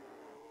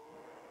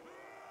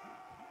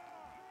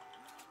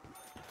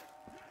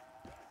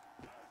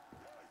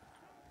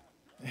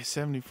 Hey,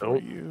 74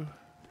 you.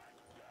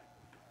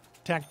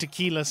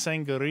 Tactequila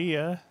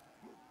Sangria.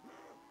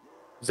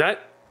 Is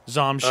that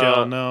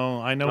Zomshell? No,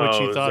 I know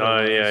what you thought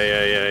it was.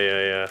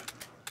 Yeah.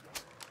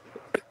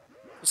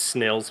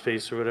 Snail's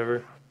face or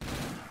whatever.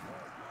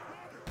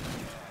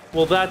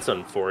 Well, that's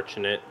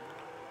unfortunate.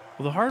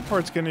 Well, the hard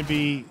part's going to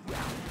be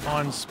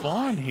on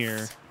spawn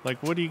here.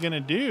 Like, what are you going to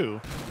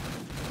do?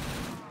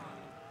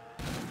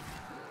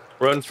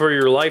 Run for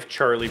your life,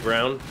 Charlie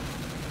Brown.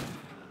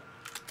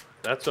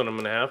 That's what I'm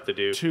going to have to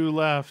do. 2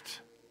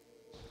 left.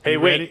 Hey,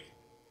 wait.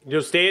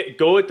 Just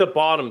go at the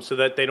bottom so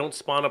that they don't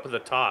spawn up at the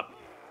top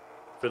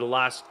for the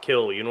last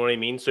kill. You know what I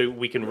mean? So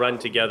we can run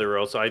together, or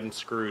else I'm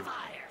screwed.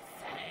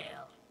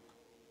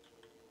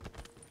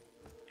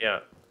 Yeah.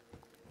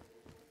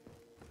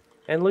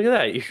 And look at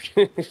that. You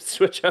can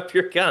switch up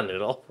your gun.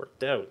 It all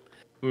worked out.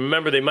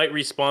 Remember, they might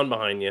respawn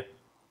behind you.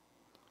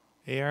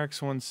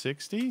 ARX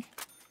 160?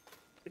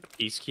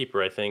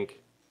 Peacekeeper, I think.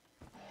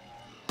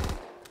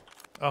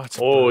 Oh, it's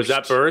a burst. Is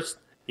that burst?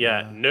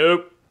 Yeah.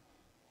 Nope.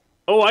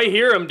 Oh, I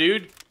hear him,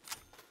 dude.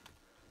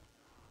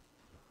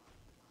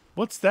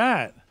 What's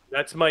that?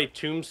 That's my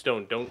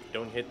tombstone. Don't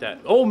hit that.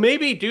 Oh,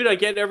 maybe, dude, I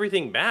get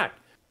everything back.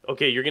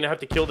 Okay, you're going to have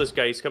to kill this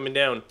guy. He's coming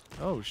down.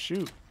 Oh,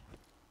 shoot.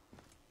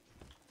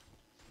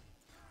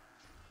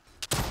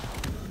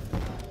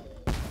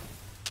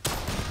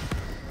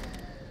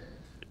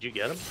 Did you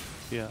get him?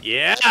 Yeah.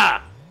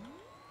 Yeah!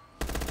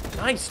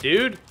 Nice,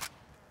 dude.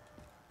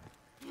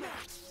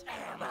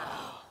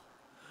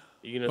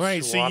 You're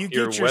gonna swap so you get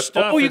your weapon.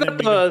 stuff. Oh, you got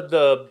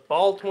the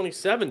ball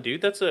 27,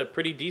 dude. That's a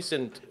pretty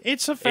decent.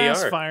 It's a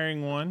fast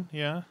firing one,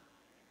 yeah.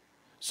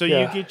 So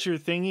you get your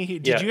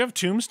thingy. Did you have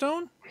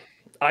tombstone?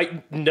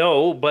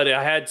 No, but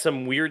I had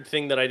some weird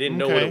thing that I didn't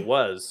know what it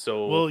was.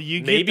 So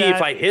maybe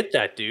if I hit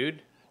that,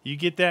 dude. You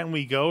get that and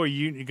we go. Are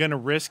you gonna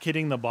risk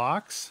hitting the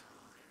box?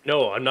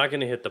 No, I'm not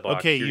gonna hit the box.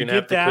 Okay, you're gonna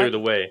have to clear the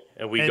way,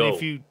 and we go. And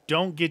if you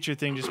don't get your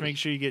thing, just make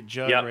sure you get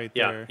Jug right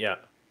there. Yeah.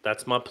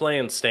 That's my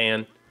plan,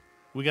 Stan.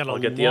 We got a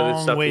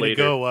long way to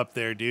go up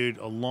there, dude.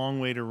 A long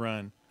way to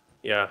run.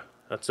 Yeah,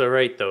 that's all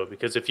right, though,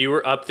 because if you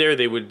were up there,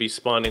 they would be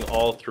spawning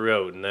all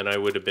throughout, and then I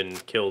would have been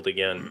killed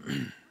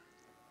again.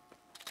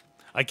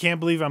 I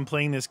can't believe I'm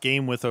playing this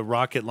game with a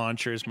rocket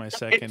launcher as my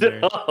secondary. I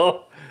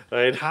know.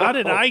 How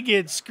did I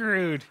get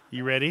screwed?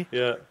 You ready?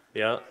 Yeah.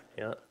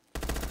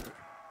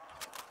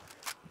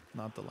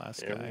 Not the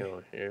last guy.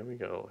 Here we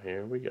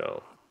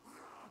go.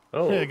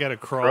 Oh, I got a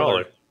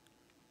crawler.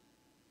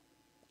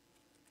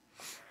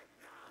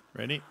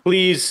 Ready?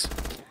 Please.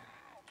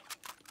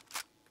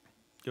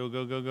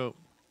 Go.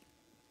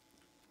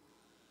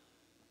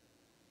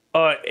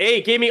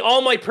 Hey, gave me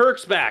all my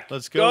perks back.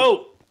 Let's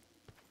go.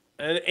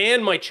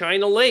 And my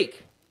China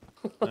Lake.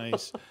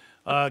 Nice.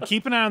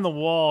 Keep an eye on the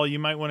wall. You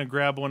might want to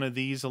grab one of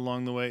these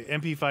along the way.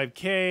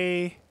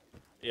 MP5K.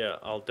 Yeah,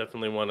 I'll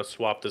definitely want to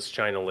swap this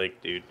China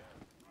Lake, dude.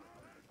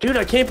 Dude,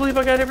 I can't believe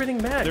I got everything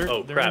back. They're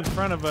crap. in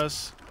front of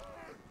us.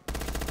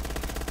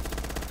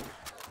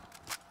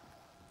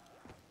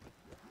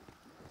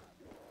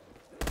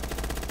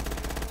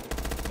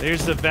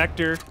 There's the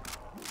vector.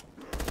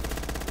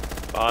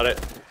 Got it.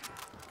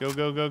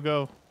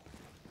 Go.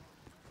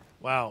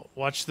 Wow,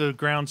 watch the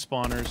ground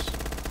spawners.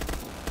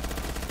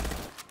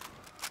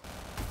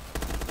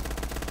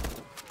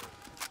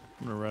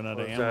 I'm gonna run out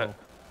of ammo.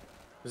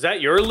 Is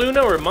that your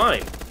Luna or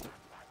mine?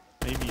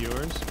 Maybe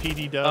yours.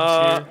 PD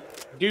Dubs here.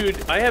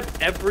 Dude, I have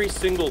every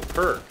single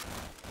perk.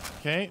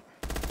 Okay.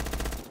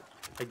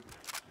 I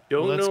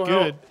don't know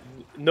good.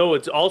 No,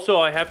 it's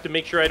also I have to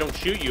make sure I don't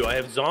shoot you. I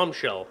have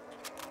Zomshell.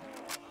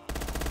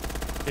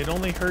 It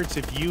only hurts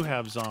if you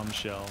have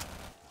Zomshell.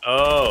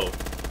 Oh.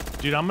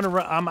 Dude, I'm gonna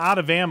run. I'm out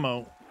of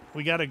ammo.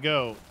 We gotta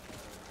go.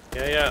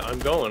 Yeah, I'm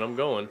going.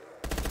 Oh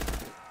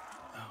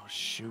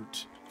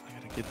shoot! I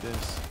gotta get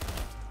this.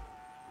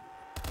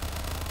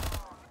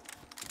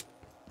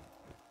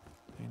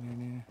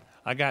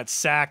 I got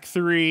sack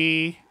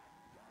 3.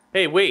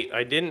 Hey, wait!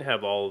 I didn't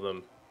have all of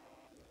them.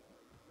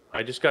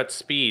 I just got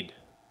speed.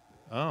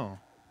 Oh.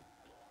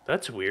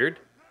 That's weird.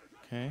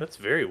 Okay. That's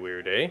very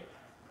weird, eh?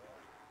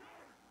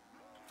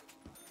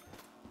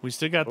 We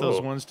still got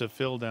those ones to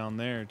fill down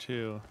there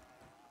too.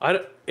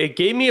 It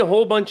gave me a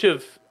whole bunch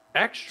of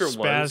extra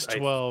ones. Spaz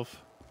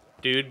 12.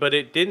 Dude, but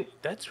it didn't.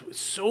 That's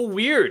so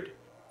weird.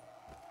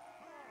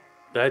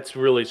 That's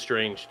really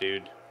strange,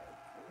 dude.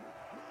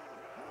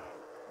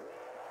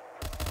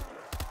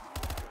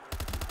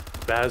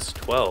 Spaz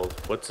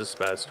 12. What's a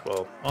Spaz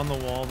 12? On the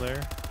wall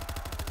there.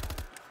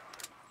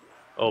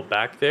 Oh,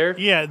 back there?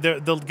 Yeah,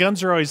 the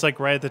guns are always like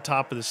right at the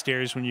top of the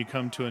stairs when you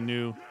come to a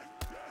new.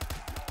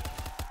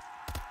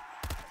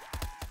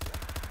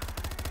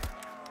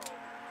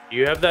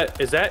 You have that?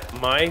 Is that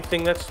my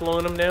thing that's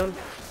slowing him down?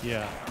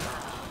 Yeah.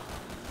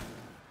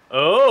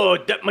 Oh,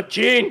 that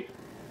machine!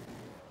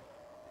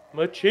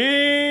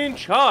 Machine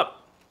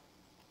chop!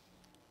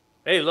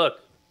 Hey, look.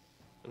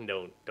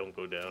 Don't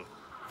go down.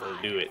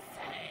 Don't do it.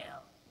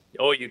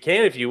 Oh, you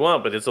can if you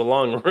want, but it's a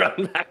long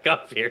run back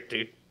up here,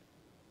 dude.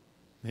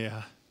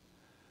 Yeah.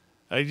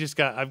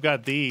 I've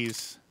got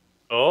these.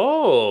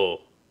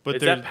 Oh. But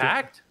is that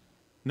packed?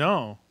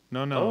 No.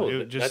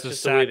 Oh, just that's a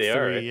just the way sack they 3,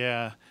 are, right?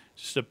 yeah.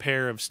 Just a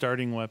pair of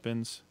starting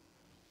weapons.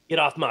 Get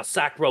off my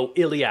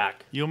sacroiliac.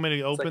 You want me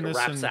to open it's this?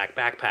 like a rap sack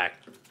backpack.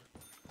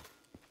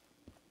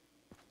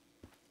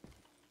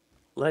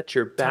 Let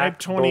your Type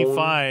backbone...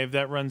 25,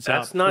 that runs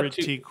That's out not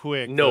pretty too...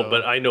 quick. No, though.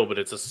 but I know, but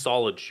it's a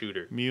solid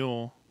shooter.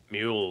 Mule.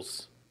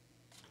 Mules.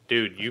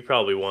 Dude, you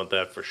probably want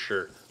that for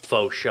sure.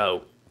 Faux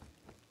show.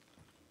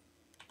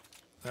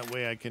 That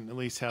way I can at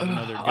least have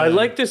another gun. I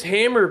like this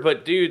hammer,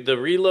 but dude, the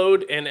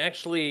reload, and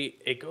actually,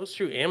 it goes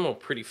through ammo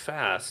pretty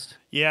fast.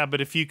 Yeah, but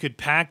if you could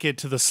pack it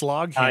to the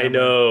slog hammer. I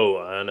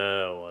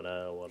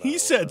know. He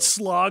said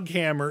slog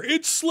hammer.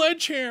 It's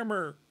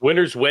sledgehammer.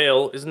 Winter's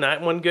Wail, isn't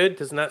that one good?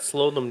 Doesn't that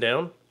slow them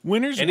down?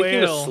 Winter's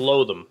Anything Wail. to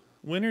slow them.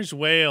 Winter's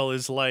Wail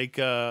is like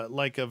a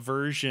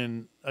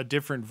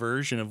different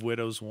version of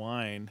Widow's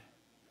Wine.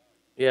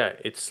 Yeah,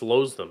 it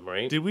slows them,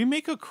 right? Did we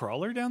make a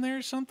crawler down there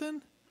or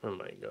something? Oh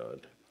my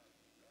god.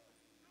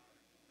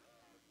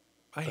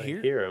 I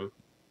hear him.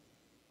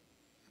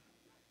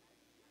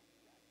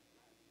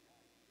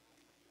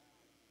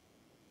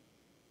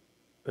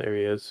 There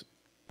he is.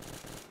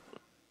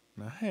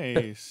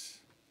 Nice.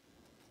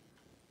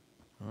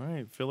 All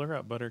right, fill her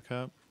up,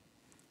 Buttercup.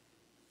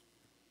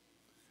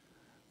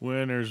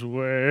 Winner's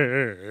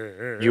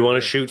Wail. You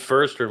want to shoot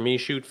first or me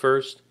shoot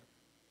first?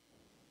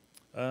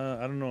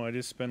 I don't know. I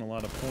just spent a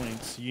lot of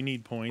points. You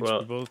need points. Well,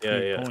 we both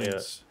need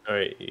points. Yeah. All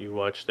right, you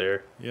watch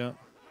there. Yeah.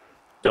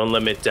 Don't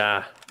let me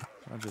die.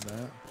 Roger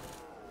that.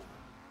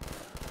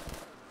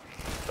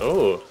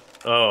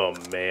 Oh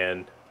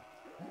man.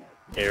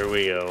 Here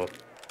we go.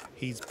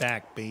 He's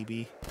back,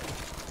 baby.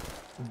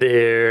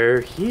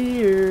 They're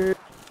here.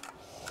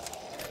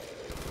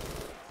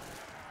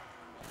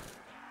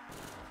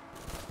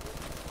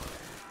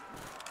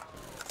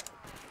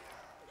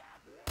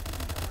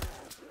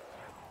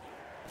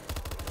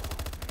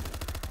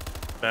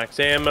 Max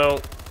ammo.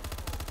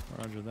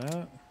 Roger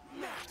that.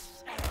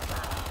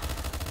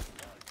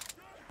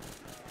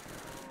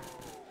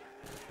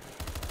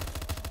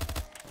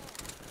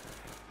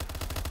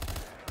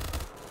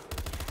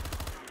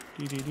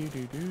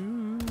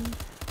 Do.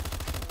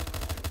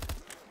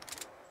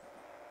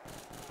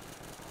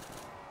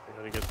 I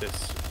gotta get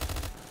this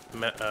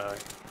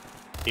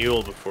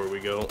mule before we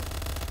go.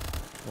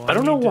 Well, I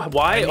don't know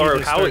why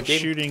or how it gave...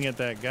 shooting at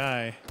that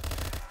guy.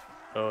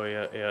 Oh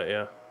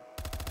yeah.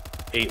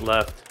 8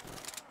 left.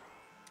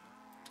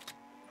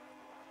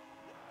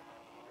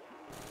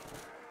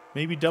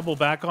 Maybe double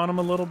back on him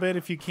a little bit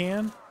if you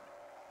can,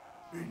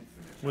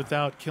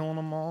 without killing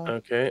them all.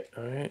 Okay,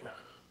 all right.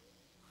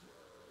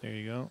 There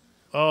you go.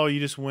 Oh, you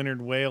just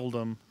Wintered Wailed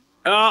him.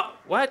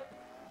 What?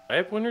 I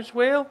have Winter's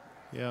Wail?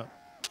 Yeah.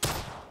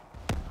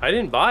 I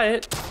didn't buy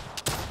it.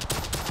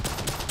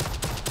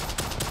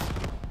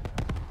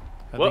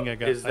 I think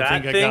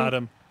I got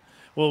him.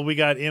 Well, we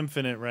got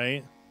infinite,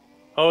 right?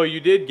 Oh, you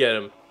did get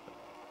him.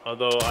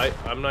 Although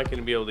I'm not going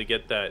to be able to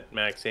get that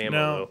max ammo.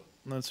 No, though.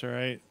 that's all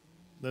right.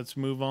 Let's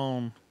move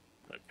on.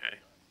 Okay.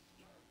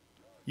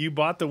 You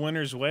bought the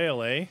Winter's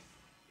Wail, eh?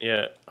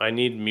 Yeah, I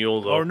need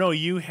mule though. Oh no,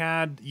 you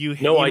had you.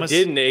 No, I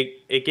didn't.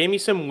 It gave me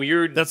some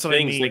weird. That's what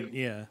things. I mean. Like,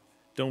 yeah,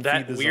 don't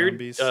that feed the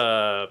weird,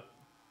 zombies.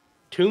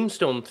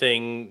 Tombstone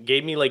thing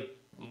gave me like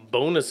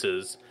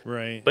bonuses.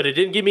 Right. But it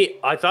didn't give me.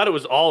 I thought it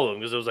was all of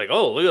them because it was like,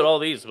 oh, look at all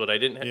these, but I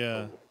didn't.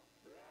 Yeah.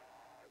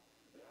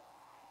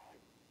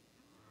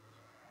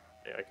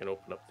 Yeah, I can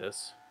open up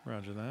this.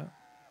 Roger that.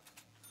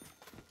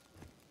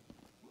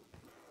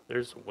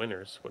 There's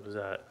winners. What is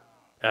that?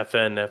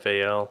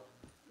 FNFAL.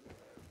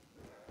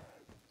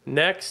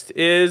 Next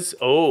is,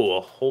 a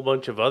whole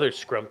bunch of other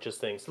scrumptious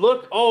things.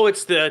 Look,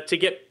 it's to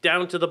get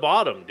down to the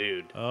bottom,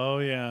 dude. Oh,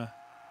 yeah.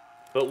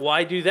 But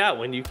why do that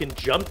when you can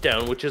jump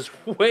down, which is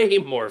way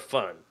more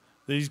fun?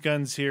 These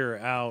guns here are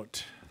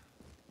out.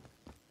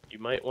 You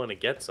might want to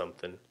get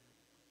something.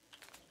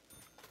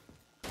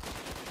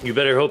 You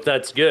better hope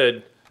that's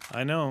good.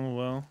 I know,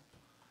 well,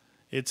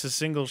 it's a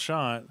single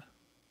shot.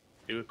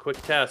 Do a quick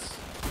test.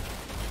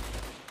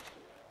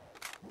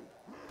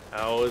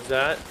 How is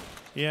that?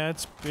 Yeah,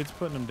 it's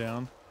putting them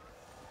down.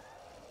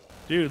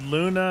 Dude,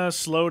 Luna,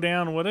 slow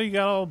down. What do you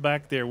got all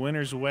back there?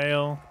 Winter's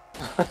Wail.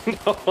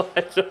 No,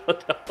 I don't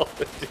know.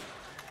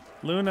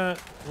 Luna,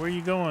 where are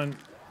you going?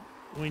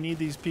 We need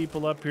these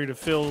people up here to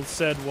fill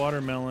said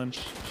watermelon.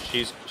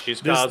 She's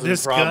causing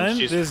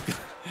problems.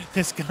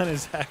 This gun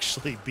is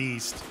actually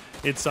beast.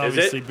 It's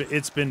obviously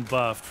it's been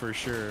buffed for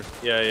sure.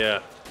 Yeah.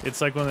 It's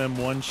like one of them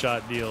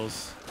one-shot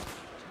deals.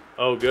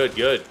 Oh,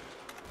 good.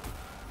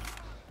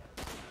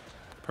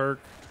 Perk.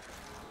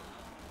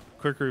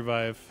 Quick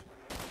revive.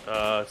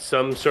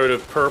 Some sort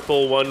of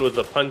purple one with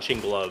a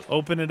punching glove.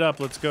 Open it up.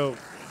 Let's go.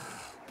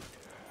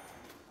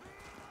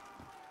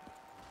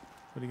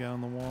 What do you got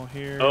on the wall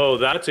here? Oh,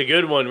 that's a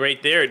good one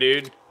right there,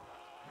 dude.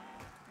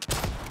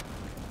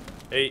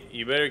 Hey,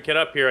 you better get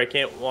up here. I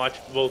can't watch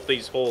both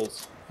these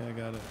holes. Yeah, I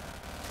got it.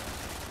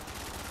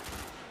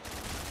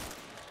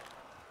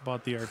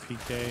 Bought the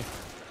RPK.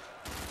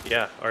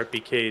 Yeah,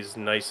 RPK is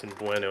nice and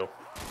bueno.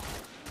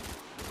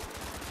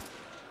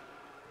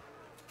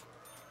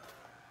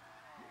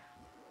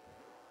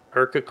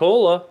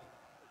 Coca-Cola.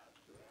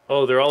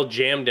 Oh, they're all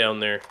jammed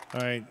down there.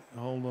 All right,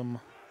 hold them.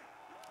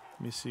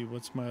 Let me see.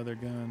 What's my other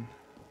gun?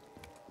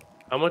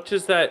 How much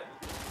is that?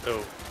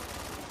 Oh.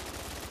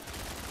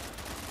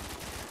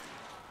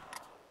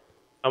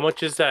 How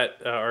much is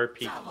that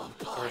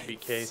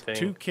RPK thing?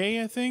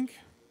 2K, I think.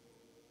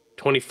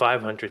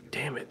 2,500.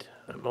 Damn it!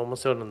 I'm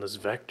almost out on this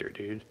vector,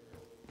 dude.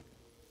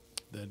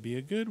 That'd be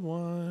a good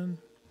one.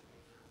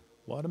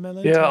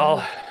 Watermelon. Yeah,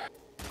 time.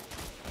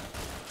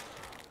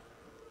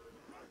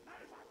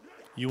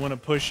 You want to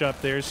push up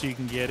there so you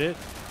can get it,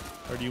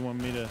 or do you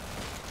want me to?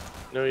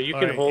 No, you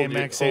can hold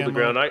the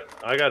ground.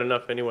 I got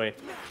enough anyway.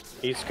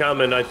 He's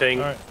coming, I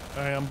think. All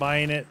right, I'm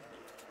buying it.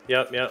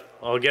 Yep.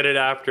 I'll get it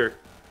after.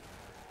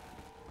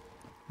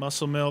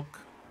 Muscle milk.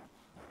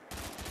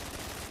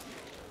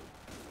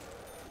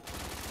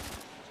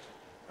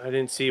 I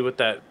didn't see what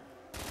that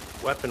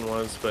weapon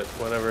was, but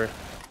whatever.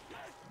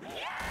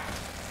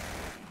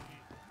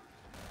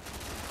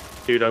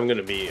 Dude, I'm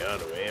gonna be out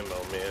of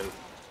ammo, man.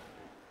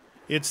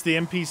 It's the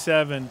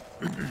MP7.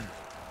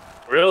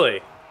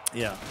 Really?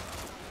 Yeah.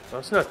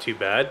 That's not too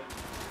bad.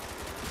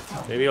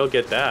 Maybe I'll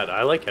get that.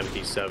 I like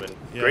MP7.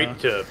 Yeah. Great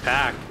to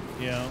pack.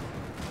 Yeah.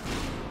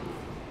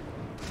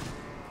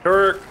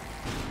 Turk.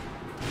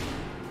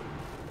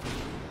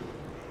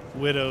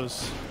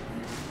 Widows.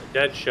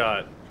 Dead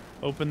shot.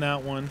 Open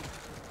that one.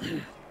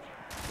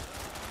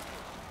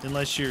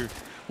 Unless you're...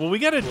 Well, we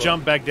got to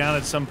jump back down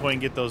at some point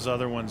and get those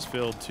other ones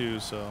filled too,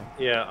 so...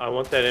 Yeah, I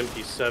want that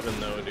MP7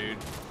 though, dude.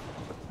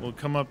 Well,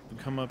 come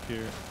up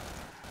here.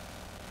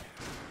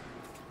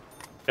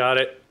 Got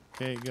it.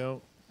 Okay,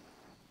 go.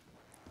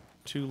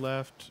 2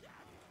 left.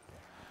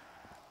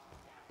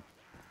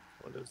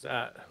 What is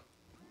that?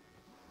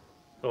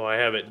 Oh, I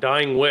have it.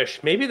 Dying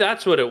Wish. Maybe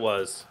that's what it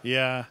was.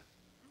 Yeah.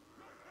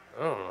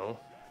 I don't know.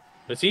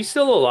 Is he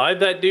still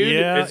alive, that dude?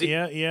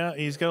 Yeah.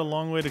 He's got a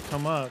long way to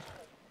come up.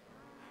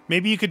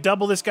 Maybe you could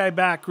double this guy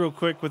back real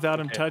quick without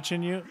him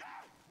touching you.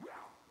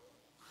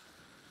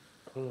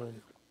 Hold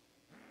on.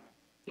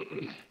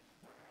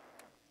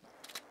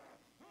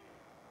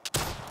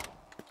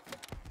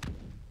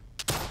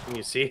 Can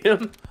you see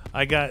him?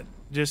 I got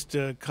just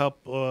a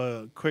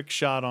quick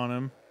shot on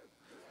him.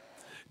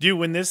 Dude,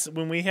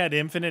 when we had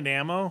infinite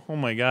ammo, oh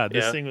my god,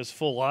 this thing was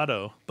full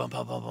auto. Bum,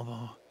 bum, bum, bum,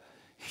 bum.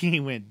 He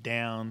went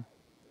down.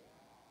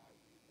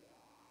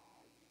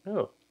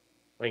 Oh,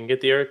 I can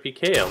get the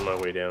RPK on my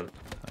way down.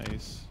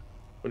 Nice.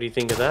 What do you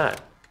think of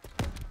that?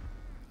 I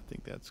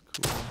think that's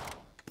cool.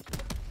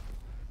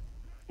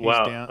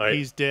 Wow.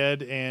 He's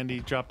dead, and he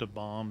dropped a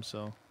bomb,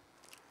 so.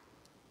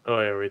 Oh,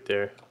 yeah, right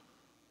there.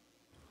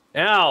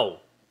 Ow!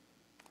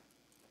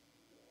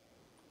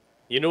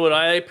 You know what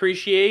I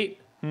appreciate?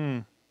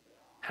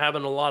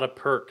 Having a lot of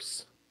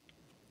perks.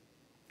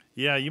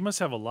 Yeah, you must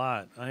have a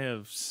lot. I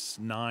have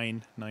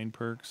 9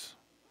 perks.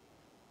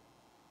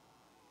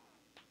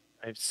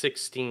 I have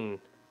 16.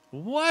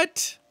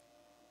 What?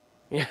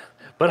 Yeah,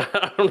 but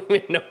I don't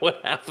even know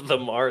what half of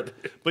them are.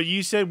 But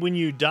you said when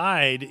you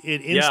died,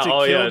 it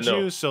insta-killed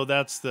you, so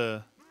that's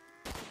the...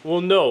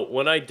 Well, no.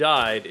 When I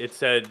died, it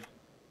said...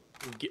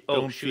 Oh,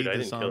 don't shoot, feed I the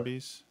didn't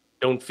zombies.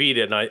 Don't feed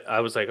it. And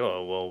I was like,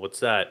 oh, well, what's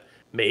that?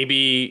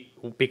 Maybe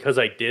because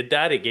I did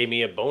that, it gave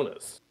me a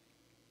bonus.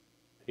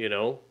 You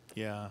know?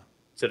 Yeah.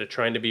 Instead of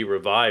trying to be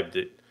revived.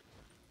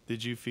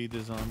 Did you feed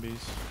the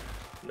zombies?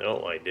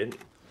 No, I didn't.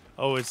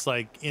 Oh, it's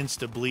like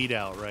insta-bleed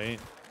out, right?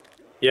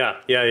 Yeah.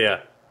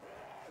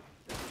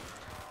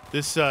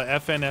 This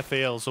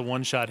FNFAL is a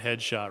one-shot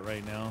headshot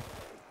right now.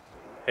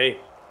 Hey,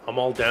 I'm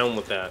all down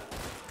with that.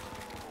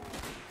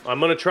 I'm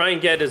going to try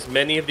and get as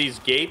many of these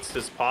gates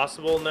as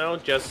possible now.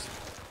 Just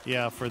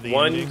for the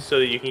one, ending. so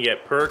that you can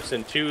get perks,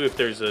 and 2, if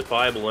there's a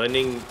viable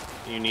ending,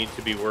 you need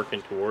to be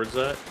working towards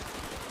that.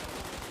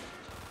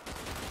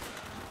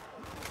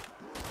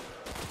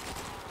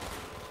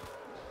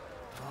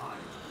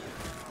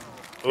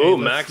 Oh,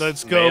 Max.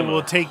 Let's go.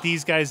 We'll take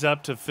these guys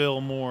up to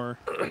fill more.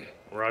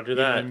 Roger You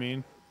know that. what I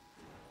mean?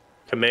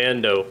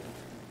 Commando.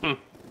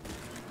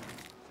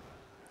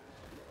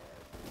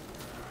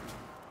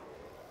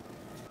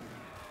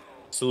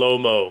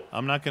 Slow-mo.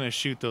 I'm not going to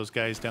shoot those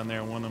guys down there.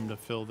 I want them to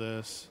fill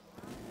this.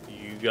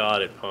 You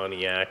got it,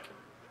 Pontiac.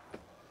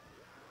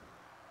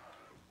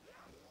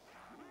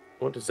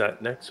 What is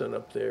that next one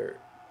up there?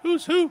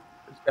 Who's who?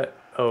 Is that,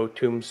 oh,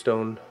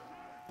 Tombstone.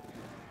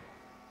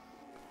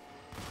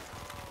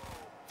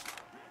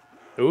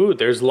 Ooh,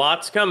 there's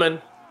lots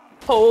coming.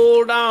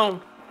 Hold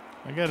on.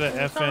 I got an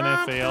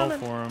FNFAL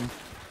for him.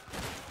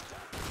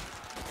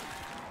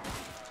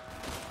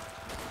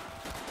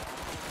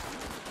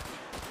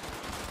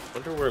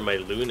 Wonder where my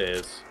Luna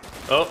is.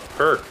 Oh,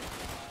 perk.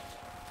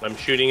 I'm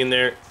shooting in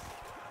there.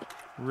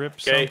 Rip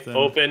Okay, something.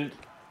 opened.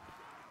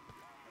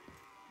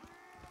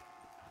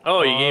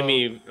 Oh, you gave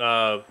me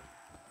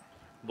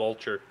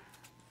Vulture.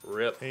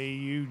 Rip.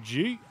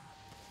 AUG.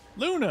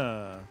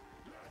 Luna.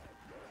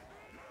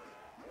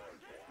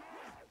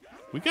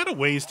 We got a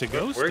ways to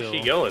go still. Where's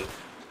she going?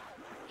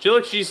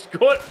 She's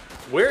going.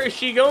 Where is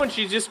she going?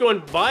 She's just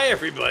going by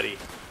everybody.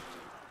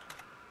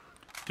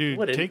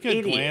 Dude, take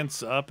a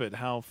glance up at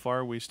how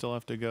far we still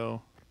have to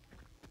go.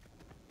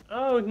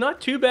 Oh,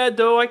 not too bad,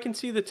 though. I can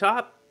see the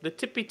top. The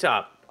tippy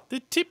top. The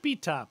tippy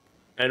top.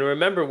 And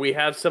remember, we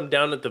have some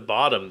down at the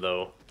bottom,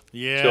 though.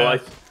 Yeah.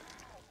 So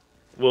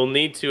we'll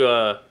need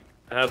to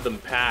have them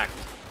packed.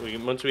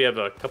 Once we have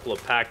a couple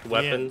of packed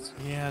weapons.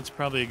 Yeah, it's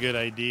probably a good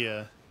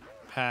idea.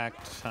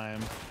 Packed time.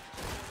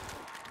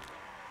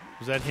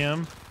 Was that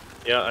him?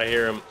 Yeah, I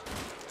hear him.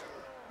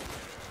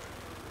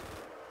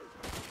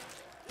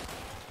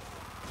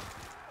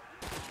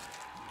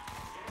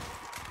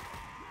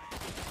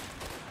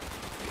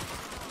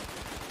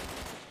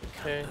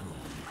 Okay.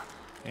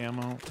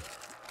 Ammo.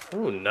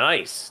 Oh,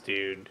 nice,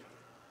 dude.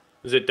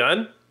 Is it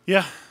done?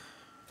 Yeah.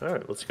 All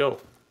right, let's go.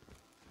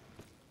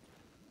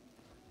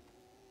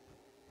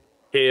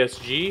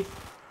 KSG.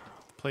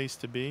 Place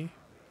to be.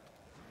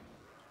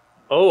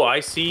 Oh, I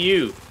see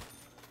you.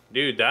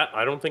 Dude,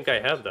 I don't think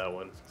I have that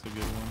one. It's a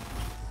good one.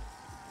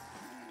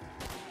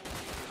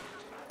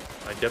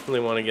 I definitely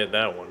want to get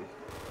that one.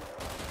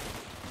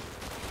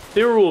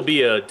 There will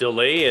be a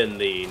delay in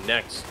the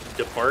next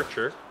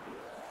departure.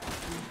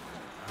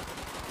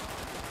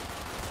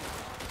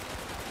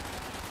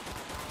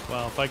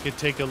 Well, if I could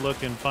take a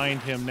look and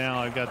find him now,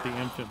 I got the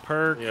infant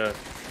perk. Yeah.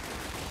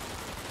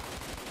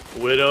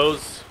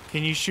 Widows.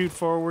 Can you shoot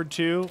forward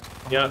too?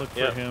 I'm gonna look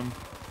for him.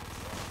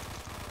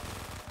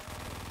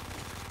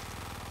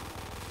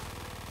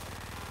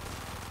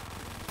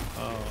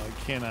 Oh, I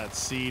cannot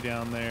see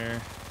down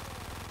there.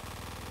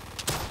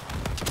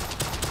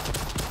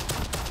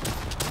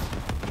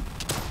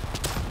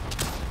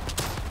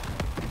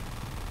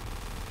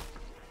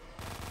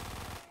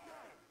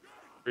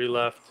 Three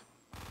left.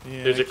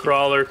 Yeah, there's a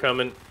crawler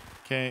coming.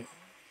 Okay.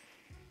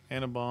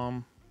 And a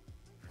bomb.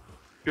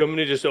 You want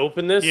me to just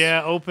open this?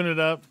 Yeah, open it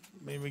up.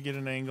 Maybe get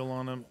an angle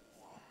on him.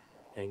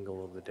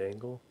 Angle of the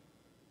dangle.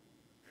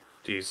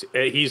 Jeez,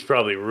 he's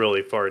probably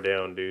really far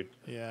down, dude.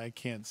 Yeah, I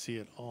can't see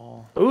it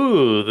all.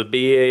 Ooh, the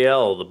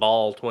BAL, the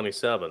ball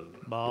 27.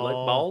 Ball. You like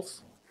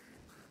balls?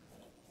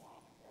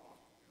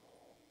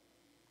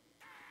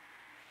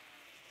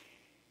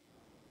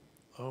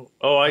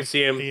 Oh, I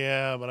see him.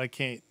 Yeah, but I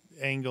can't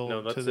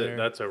angle to there.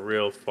 That's a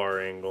real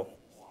far angle.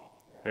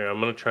 Here, I'm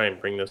gonna try and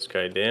bring this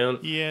guy down.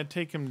 Yeah,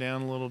 take him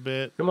down a little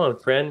bit. Come on,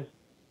 friend.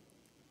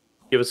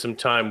 Give us some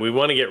time. We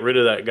want to get rid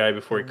of that guy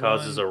before he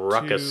causes a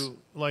ruckus.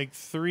 Like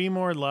 3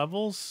 more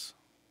levels,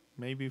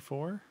 maybe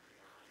 4.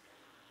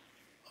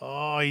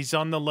 Oh, he's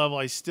on the level.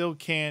 I still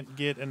can't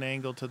get an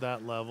angle to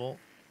that level.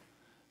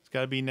 It's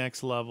got to be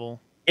next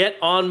level. Get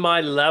on my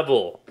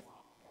level.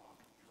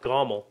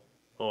 Gommel.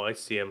 Oh, I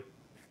see him.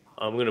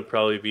 I'm going to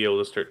probably be able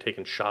to start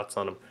taking shots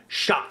on him.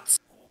 Shots!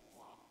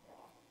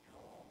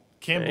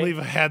 Can't believe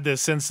I had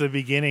this since the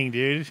beginning,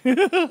 dude.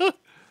 There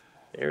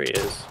he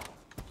is.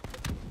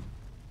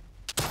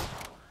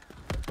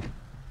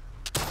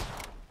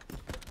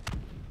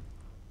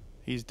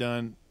 He's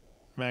done.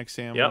 Max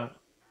ammo. Yep.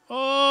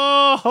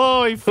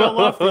 Oh, he fell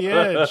off the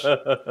edge.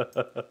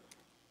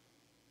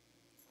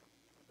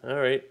 All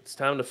right, it's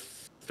time to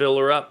fill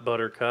her up,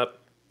 Buttercup.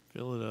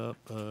 Fill it up,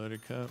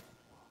 Buttercup.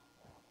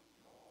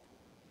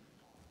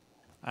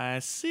 I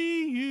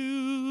see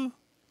you.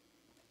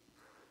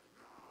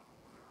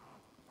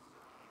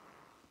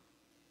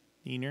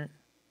 Neener.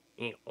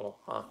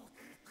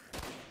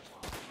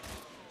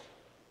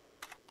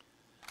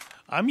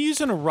 I'm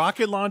using a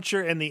rocket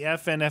launcher and the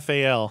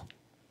FNFAL.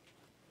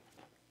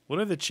 What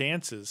are the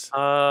chances?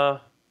 When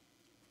are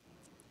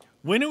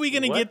we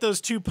going to get those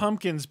 2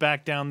 pumpkins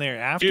back down there?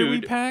 After we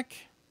pack?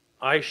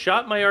 I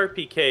shot my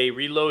RPK,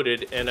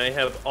 reloaded, and I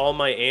have all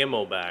my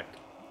ammo back.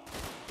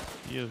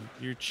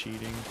 You're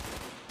cheating.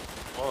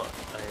 Oh,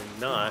 I'm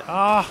not.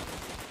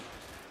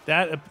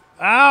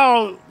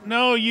 Ow!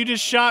 No, you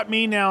just shot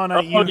me now,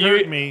 and you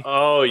hurt me.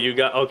 Oh, you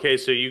got... Okay,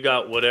 so you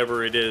got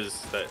whatever it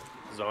is, that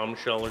Zom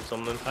shell or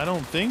something? I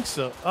don't think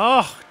so.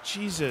 Oh,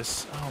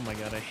 Jesus. Oh, my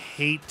God. I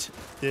hate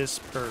this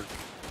perk.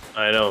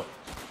 I know.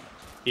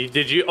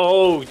 Did you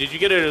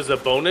get it as a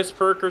bonus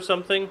perk or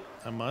something?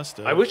 I must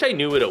have. I wish I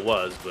knew what it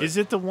was. But... Is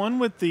it the one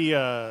with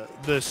the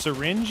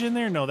syringe in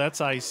there? No, that's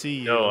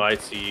ICU. No,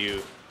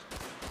 ICU.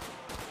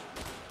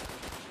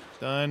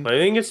 Done. I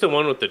think it's the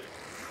one with the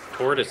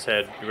tortoise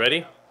head. You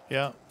ready?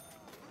 Yeah.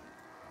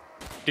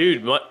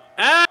 Dude, what?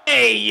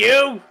 Hey,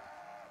 you!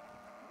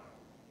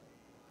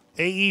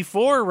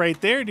 AE4 right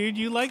there, dude.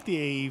 You like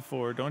the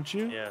AE4, don't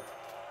you? Yeah.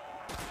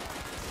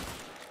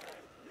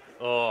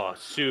 Oh,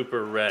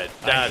 super red.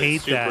 That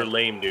is super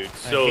lame, dude.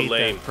 So lame. I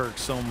hate that perk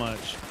so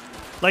much.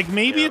 Like,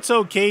 maybe it's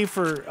okay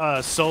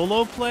for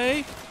solo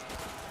play,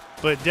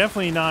 but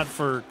definitely not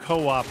for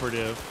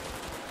cooperative.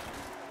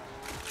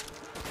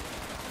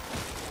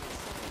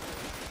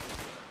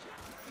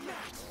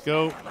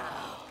 Go.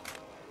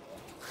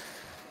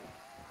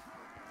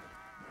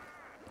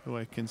 Oh,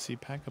 I can see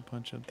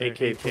Pack-a-Punch up there.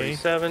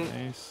 AK-47.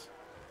 Nice.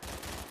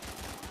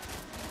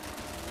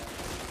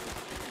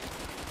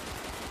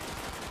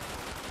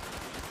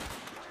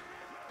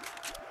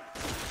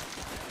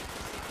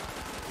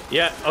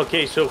 Yeah,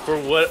 okay, so for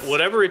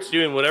whatever it's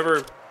doing,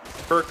 whatever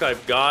perk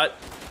I've got,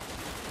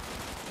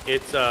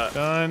 it's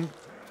done.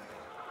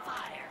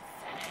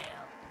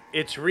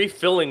 It's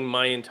refilling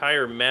my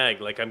entire mag,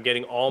 like I'm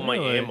getting all my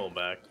ammo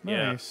back.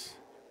 Nice. Yeah.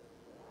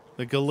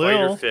 The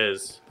Galil. Fighter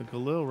Fizz. The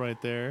Galil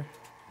right there.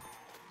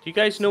 Do you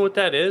guys know what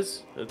that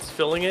is? It's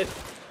filling it.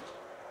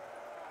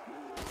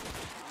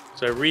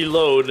 So I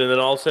reload, and then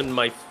all of a sudden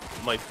my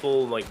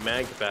full like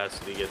mag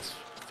capacity gets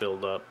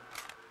filled up.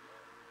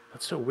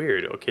 That's so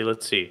weird. Okay,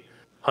 let's see.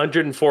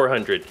 100 and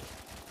 400.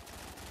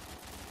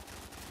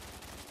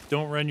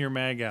 Don't run your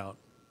mag out.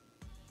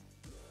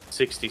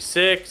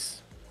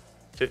 66,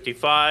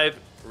 55,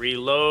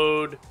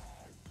 reload.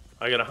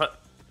 I got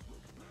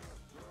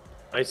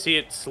I see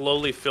it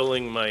slowly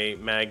filling my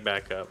mag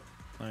back up.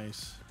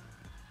 Nice.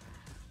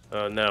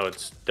 Now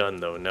it's done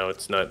though. Now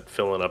it's not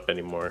filling up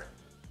anymore.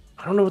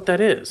 I don't know what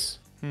that is.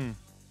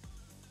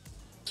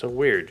 So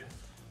weird.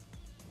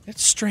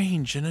 It's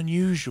strange and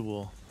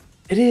unusual.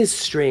 It is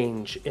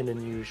strange and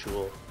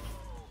unusual.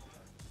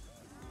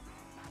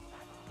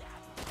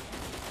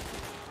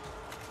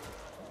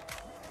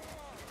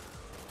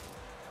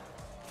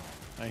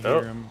 I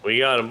hear him. We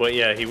got him, but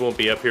yeah, he won't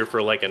be up here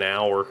for like an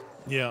hour.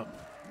 Yeah.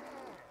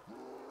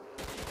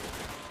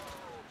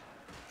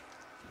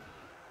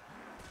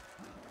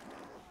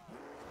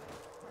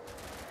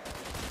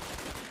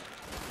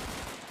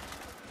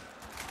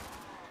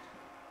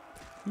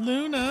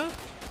 Luna.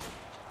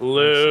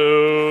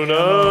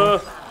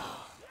 Luna.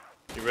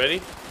 You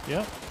ready?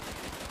 Yep.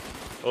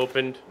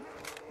 Opened.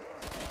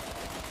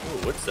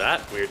 Ooh, what's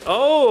that weird?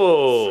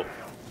 Oh!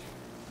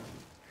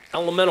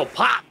 Elemental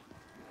pop!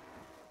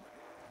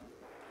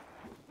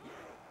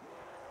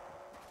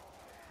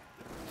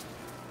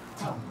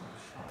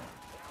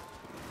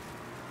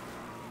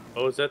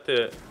 Oh, is that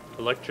the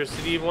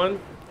electricity one?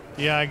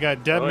 Yeah, I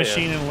got Dead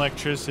Machine and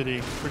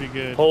Electricity. Pretty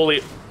good.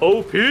 Holy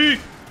OP!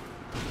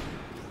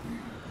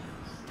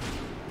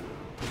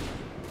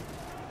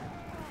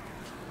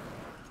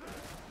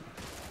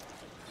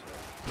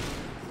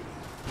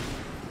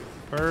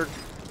 Perk.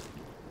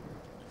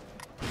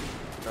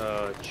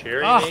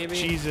 Cherry maybe?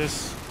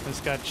 Jesus. This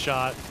got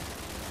shot.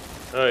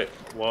 Alright,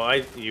 well,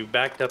 you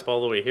backed up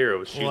all the way here. I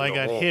was shooting Well, I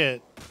got hole.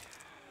 hit.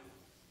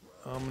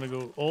 I'm gonna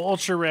go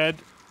ultra red.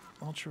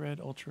 Ultra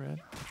red, ultra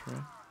red, ultra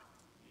red.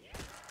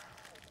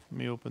 Let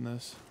me open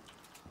this.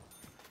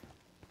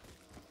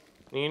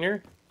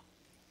 Neener?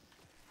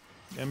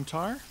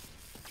 MTAR?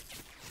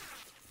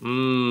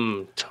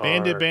 Tar.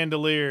 Bandit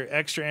Bandolier.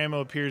 Extra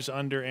ammo appears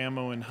under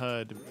ammo and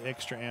HUD.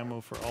 Extra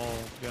ammo for all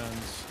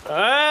guns.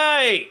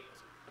 Hey!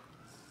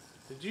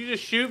 Did you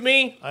just shoot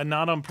me?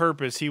 Not on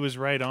purpose. He was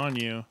right on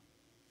you.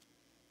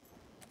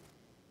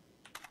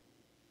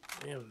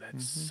 Damn, that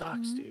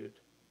sucks, dude.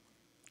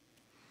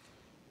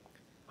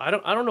 I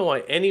don't know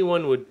why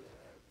anyone would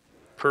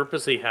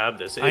purposely have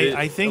this.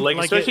 I think like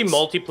especially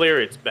multiplayer,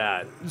 it's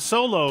bad.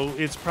 Solo,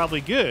 it's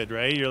probably good,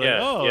 right? You're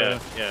like,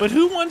 yeah. But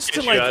who wants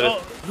to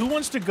who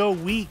wants to go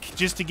weak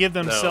just to give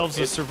themselves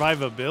a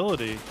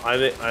survivability? I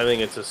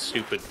think it's a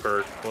stupid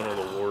perk, one of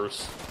the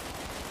worst.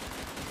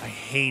 I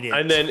hate it.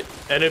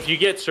 And if you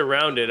get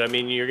surrounded, I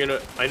mean,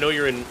 I know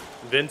you're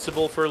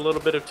invincible for a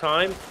little bit of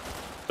time,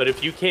 but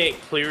if you can't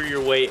clear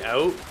your way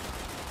out,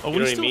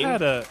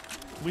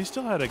 we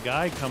still had a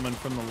guy coming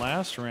from the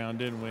last round,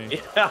 didn't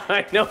we? Yeah,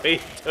 I know. He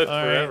took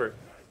forever.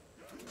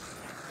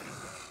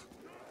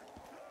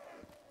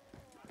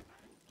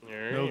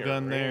 Right. No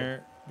gun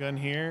there. Gun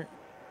here.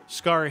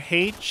 Scar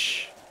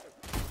H.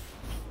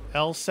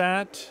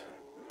 LSAT.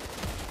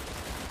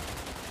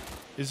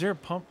 Is there a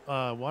pump?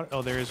 Water?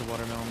 Oh, there is a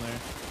watermelon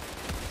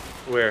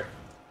there. Where?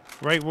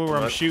 Right where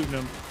I'm shooting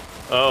them.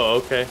 Oh,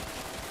 okay.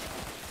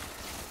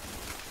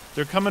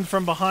 They're coming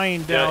from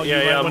behind now.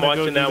 Yeah, I'm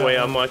watching that way.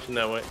 I'm watching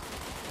that way.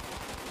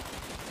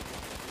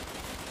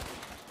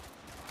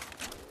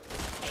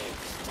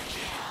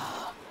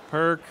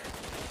 Perk.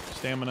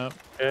 Stamina up.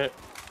 Okay.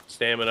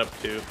 Stamina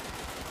up too.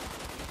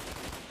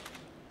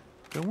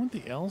 Do I want the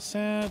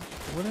LSAT?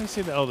 What did I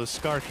say? Oh, the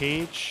Scar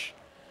H.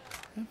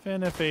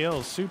 FNFAL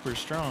is super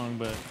strong,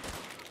 but...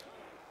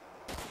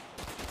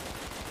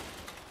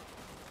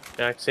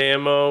 Max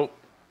ammo.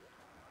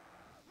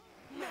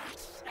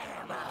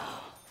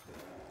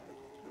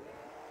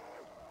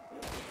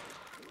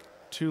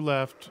 Two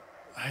left.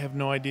 I have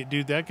no idea.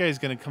 Dude, that guy's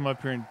going to come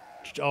up here and...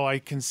 Oh, I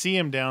can see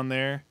him down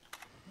there.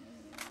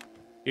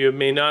 You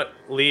may not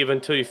leave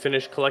until you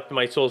finish collecting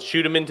my souls.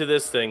 Shoot him into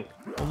this thing.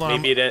 Hold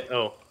on. Maybe it...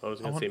 Oh, I was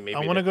going to say maybe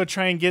I want to go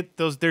try and get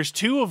those... There's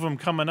two of them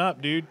coming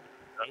up, dude.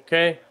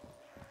 Okay.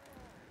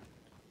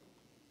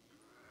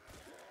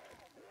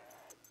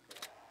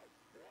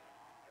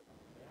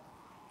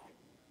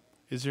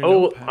 Is there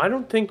no pack? I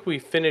don't think we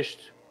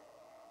finished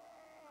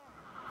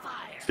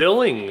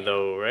filling,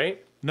 though,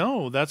 right?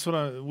 No, that's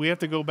what we have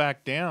to go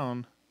back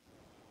down.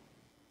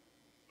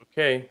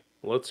 Okay,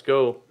 let's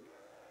go.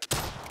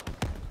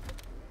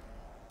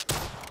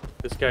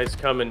 This guy's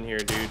coming here,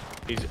 dude.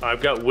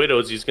 I've got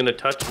widows. He's gonna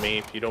touch me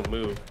if you don't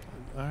move.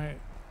 All right.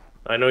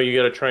 I know you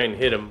gotta try and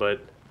hit him,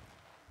 but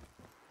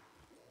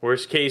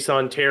worst case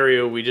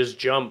Ontario, we just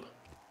jump.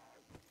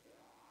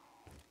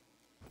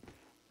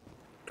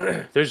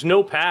 There's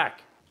no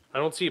pack. I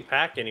don't see a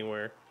pack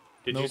anywhere.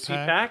 Did you see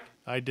pack?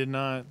 I did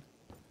not.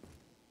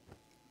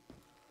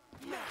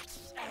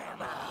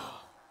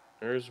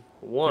 There's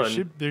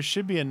one. There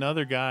should be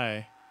another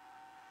guy.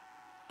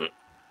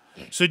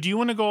 So do you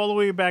want to go all the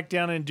way back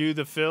down and do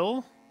the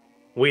fill?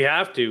 We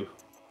have to.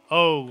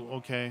 Oh,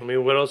 okay. I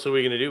mean, what else are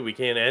we going to do? We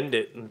can't end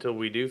it until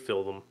we do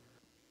fill them.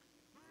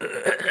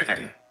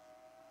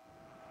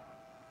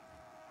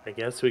 I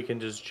guess we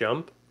can just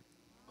jump.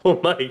 Oh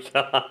my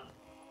god.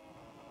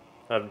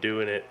 I'm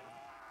doing it.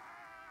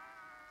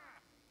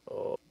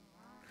 Oh.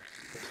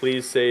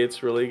 Please say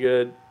it's really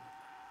good.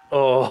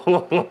 Oh.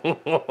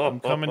 I'm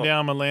coming down.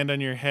 I'm going to land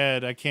on your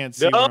head. I can't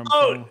see where I'm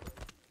going.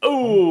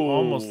 Oh.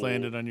 Almost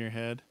landed on your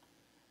head.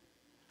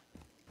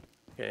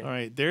 Okay. All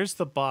right, there's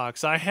the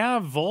box. I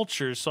have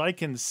vultures, so I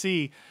can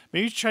see.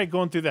 Maybe try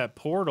going through that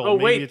portal. Oh,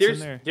 maybe wait, it's in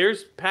there.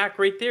 There's pack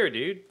right there,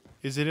 dude.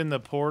 Is it in the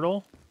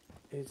portal?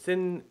 It's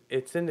in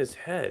his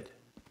head.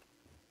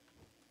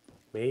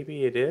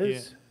 Maybe it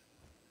is. Yeah.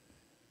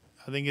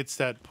 I think it's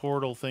that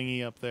portal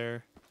thingy up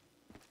there.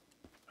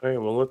 All right,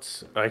 well,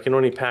 I can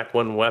only pack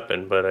one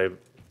weapon, but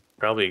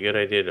probably a good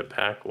idea to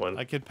pack one.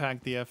 I could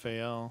pack the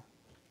FAL.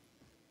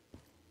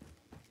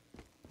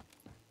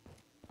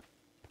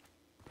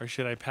 Or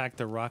should I pack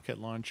the rocket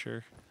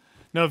launcher?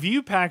 No, if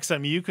you pack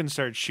something, you can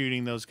start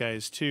shooting those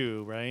guys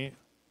too, right?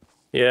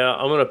 Yeah,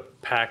 I'm going to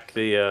pack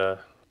the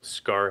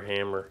Scar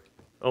Hammer.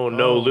 Oh,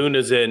 no,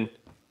 Luna's in.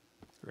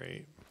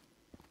 Great.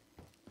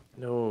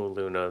 No,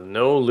 Luna.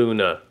 No,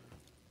 Luna.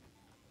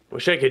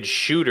 Wish I could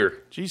shoot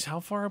her. Jeez, how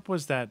far up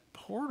was that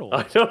portal?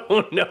 I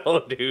don't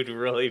know, dude.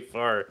 Really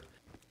far.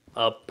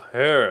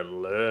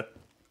 Apparently.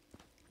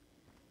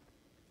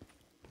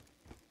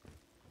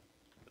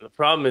 The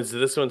problem is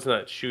this one's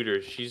not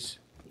shooter. She's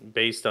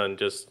based on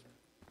just...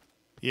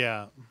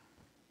 Yeah.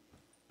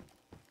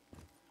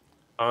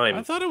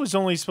 I thought it was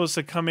only supposed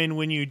to come in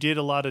when you did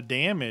a lot of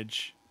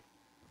damage.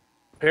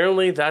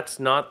 Apparently that's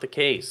not the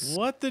case.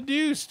 What the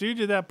deuce, dude?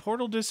 Did that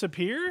portal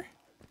disappear?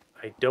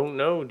 I don't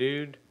know,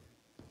 dude.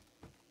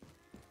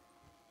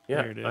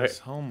 Yeah, there it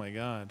is. Oh my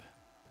god.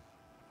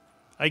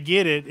 I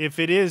get it. If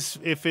it is,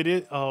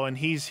 oh, and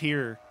he's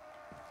here.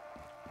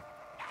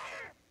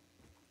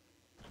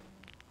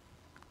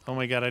 Oh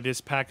my god, I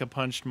just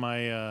pack-a-punched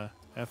my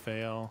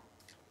FAL.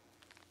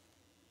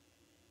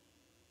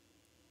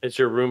 Is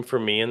there room for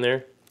me in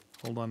there?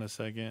 Hold on a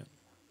second.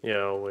 Yeah,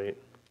 I'll wait.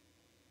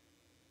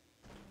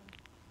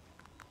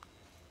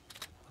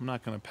 I'm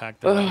not going to pack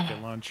the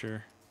rocket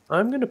launcher.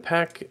 I'm going to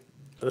pack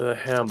the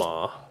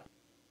hammer.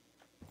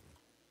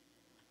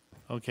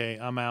 Okay,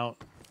 I'm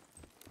out.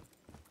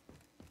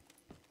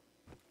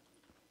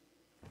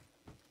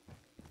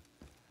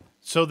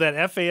 So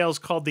that FAL is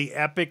called the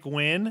Epic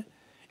Win.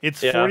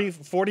 It's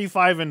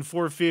 45 and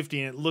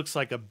 450, and it looks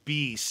like a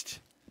beast.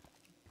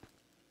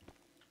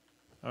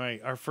 All right,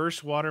 our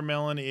first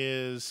watermelon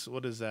is,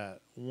 what is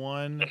that?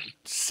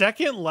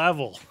 Second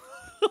level.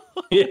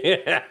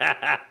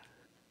 Yeah.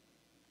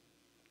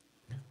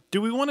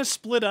 Do we want to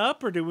split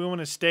up, or do we want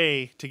to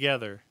stay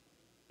together?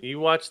 You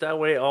watch that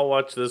way, I'll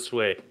watch this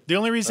way. The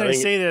only reason I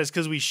say that is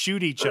because we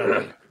shoot each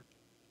other.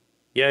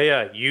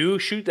 Yeah. You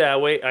shoot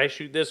that way, I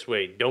shoot this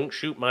way. Don't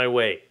shoot my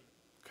way.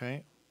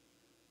 Okay.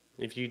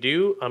 If you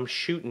do, I'm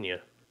shooting you.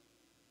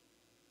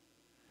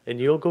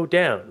 And you'll go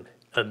down.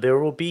 And there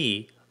will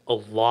be a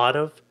lot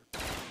of...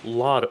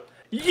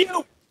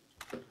 You!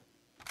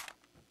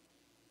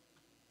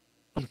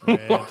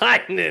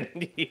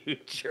 Lightning, you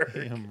jerk.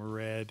 Damn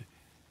red.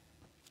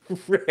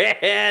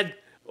 Red!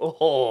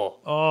 Oh,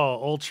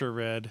 ultra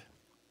red.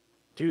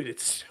 Dude,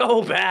 it's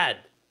so bad.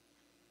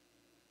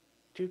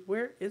 Dude,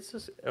 where is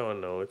this? Oh,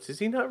 no. Is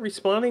he not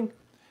respawning?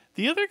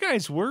 The other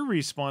guys were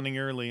respawning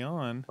early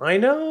on. I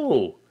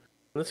know.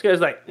 This guy's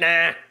like,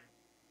 nah.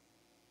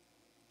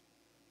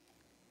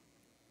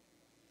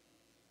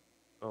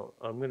 Oh,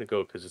 I'm going to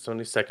go because it's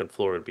only second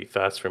floor. It'd be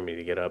fast for me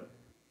to get up.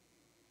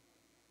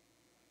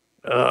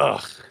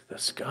 Ugh,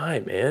 this guy,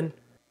 man.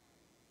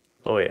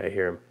 Oh, yeah, I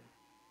hear him.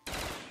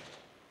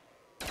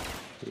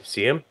 You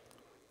see him?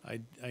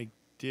 I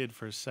did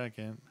for a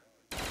second.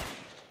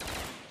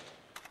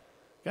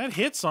 Got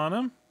hits on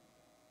him.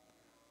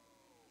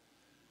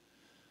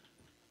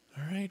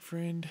 All right,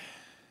 friend.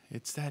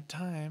 It's that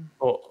time.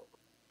 Oh.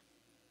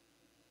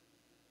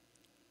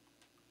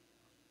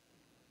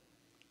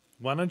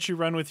 Why don't you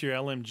run with your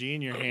LMG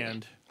in your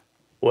hand?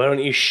 Why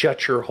don't you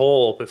shut your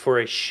hole before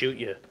I shoot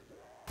you?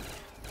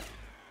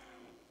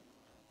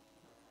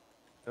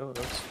 Oh,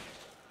 that's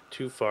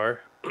too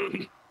far.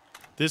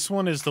 This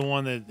one is the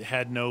one that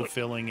had no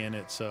filling in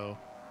it, so...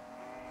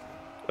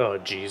 Oh,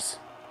 jeez.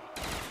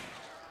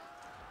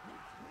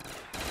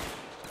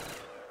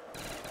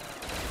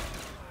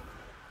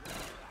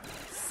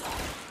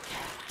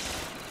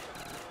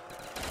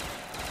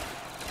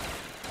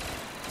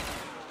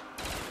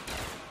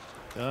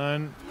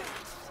 Done.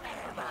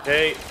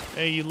 Hey.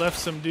 Hey, you left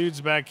some dudes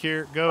back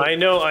here. Go. I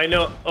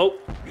know. Oh,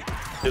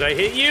 did I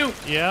hit you?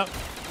 Yep.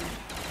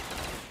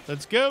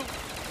 Let's go.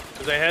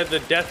 Because I had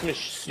the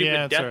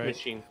stupid death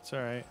machine. It's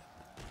all right.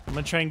 I'm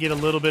going to try and get a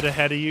little bit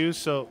ahead of you,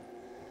 so...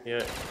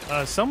 Yeah.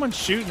 Someone's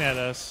shooting at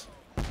us.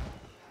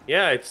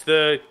 Yeah, it's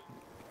the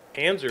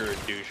Panzer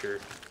doucher.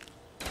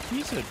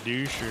 He's a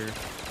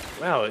doucher.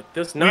 Wow, it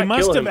does not. We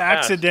must have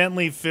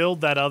accidentally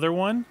filled that other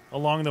one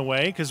along the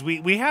way because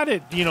we had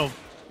it, you know,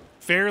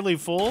 fairly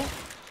full,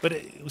 but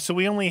so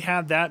we only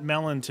had that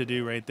melon to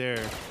do right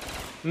there.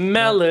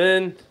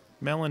 Melon.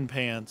 Melon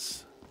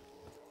pants.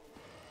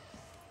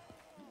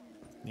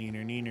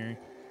 Neener.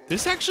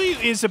 This actually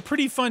is a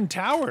pretty fun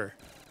tower.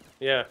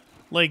 Yeah.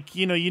 Like,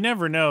 you know, you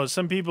never know.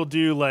 Some people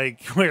do,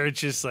 like, where it's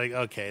just like,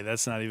 okay,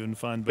 that's not even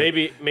fun. But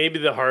maybe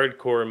the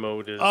hardcore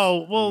mode is.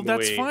 Oh, well,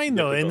 that's fine,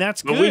 though, and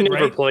that's good, but we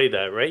never right? played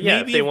that, right? Yeah,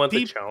 Maybe if they want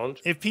the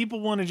challenge. If people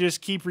want to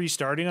just keep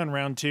restarting on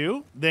round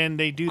 2, then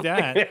they do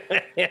that.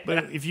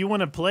 But if you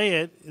want to play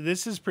it,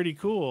 this is pretty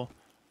cool.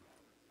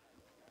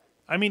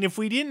 I mean, if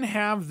we didn't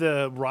have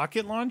the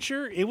rocket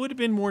launcher, it would have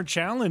been more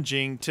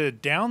challenging to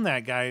down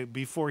that guy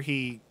before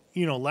he,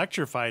 you know,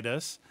 electrified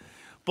us.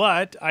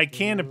 But I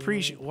can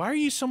appreciate... Why are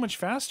you so much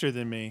faster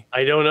than me?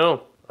 I don't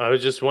know. I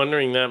was just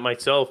wondering that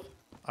myself.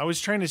 I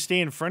was trying to stay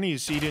in front of you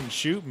so you didn't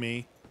shoot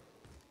me.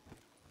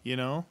 You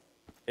know?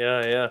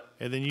 Yeah.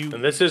 And then you...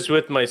 And this is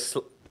with my...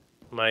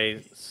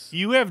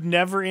 You have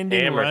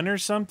never-ending run or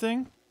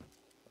something?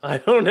 I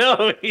don't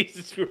know. He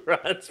just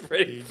runs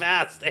pretty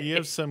fast. You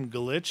have some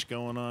glitch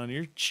going on.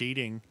 You're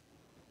cheating.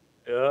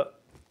 Yeah.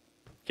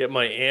 Get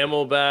my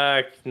ammo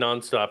back.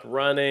 Non-stop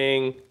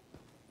running.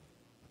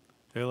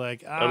 They're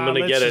like, I'm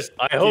gonna get it.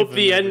 I hope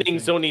the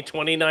ending's only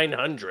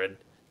 2,900.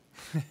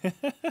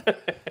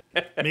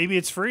 Maybe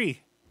it's free.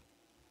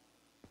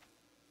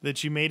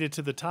 That you made it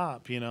to the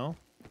top, you know?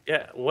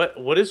 Yeah.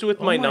 What is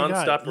with my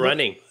non-stop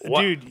running?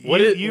 Dude,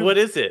 what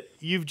is it?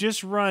 You've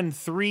just run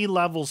 3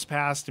 levels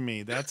past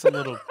me. That's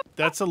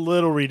a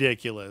little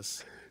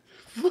ridiculous.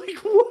 Like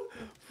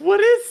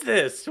what is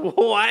this?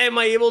 Why am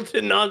I able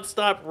to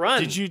non-stop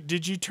run?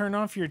 Did you turn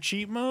off your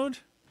cheat mode?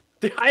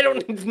 I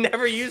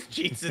never use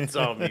cheats in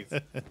zombies.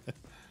 Are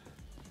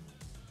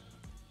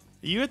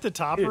you at the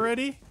top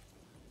already?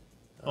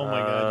 Oh my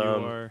god,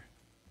 you are.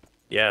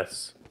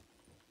 Yes.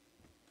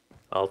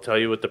 I'll tell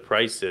you what the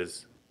price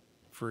is.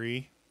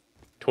 Free?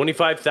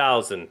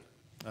 25,000.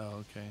 Oh,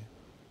 okay.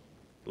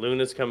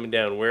 Luna's coming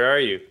down. Where are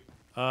you?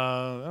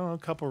 I don't know, a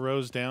couple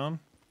rows down.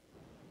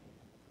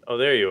 Oh,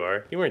 there you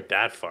are. You weren't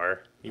that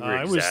far. You were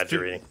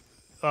exaggerating.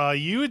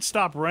 You had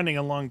stopped running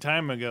a long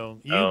time ago.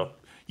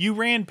 You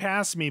ran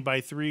past me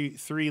by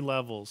three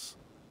levels.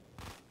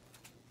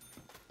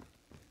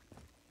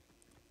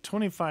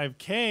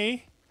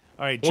 25K.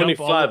 All right,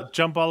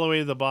 jump all the way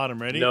to the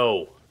bottom. Ready?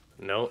 No.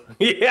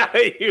 Yeah,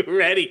 you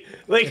ready?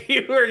 Like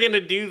you were gonna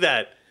do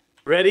that.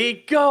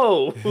 Ready?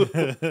 Go.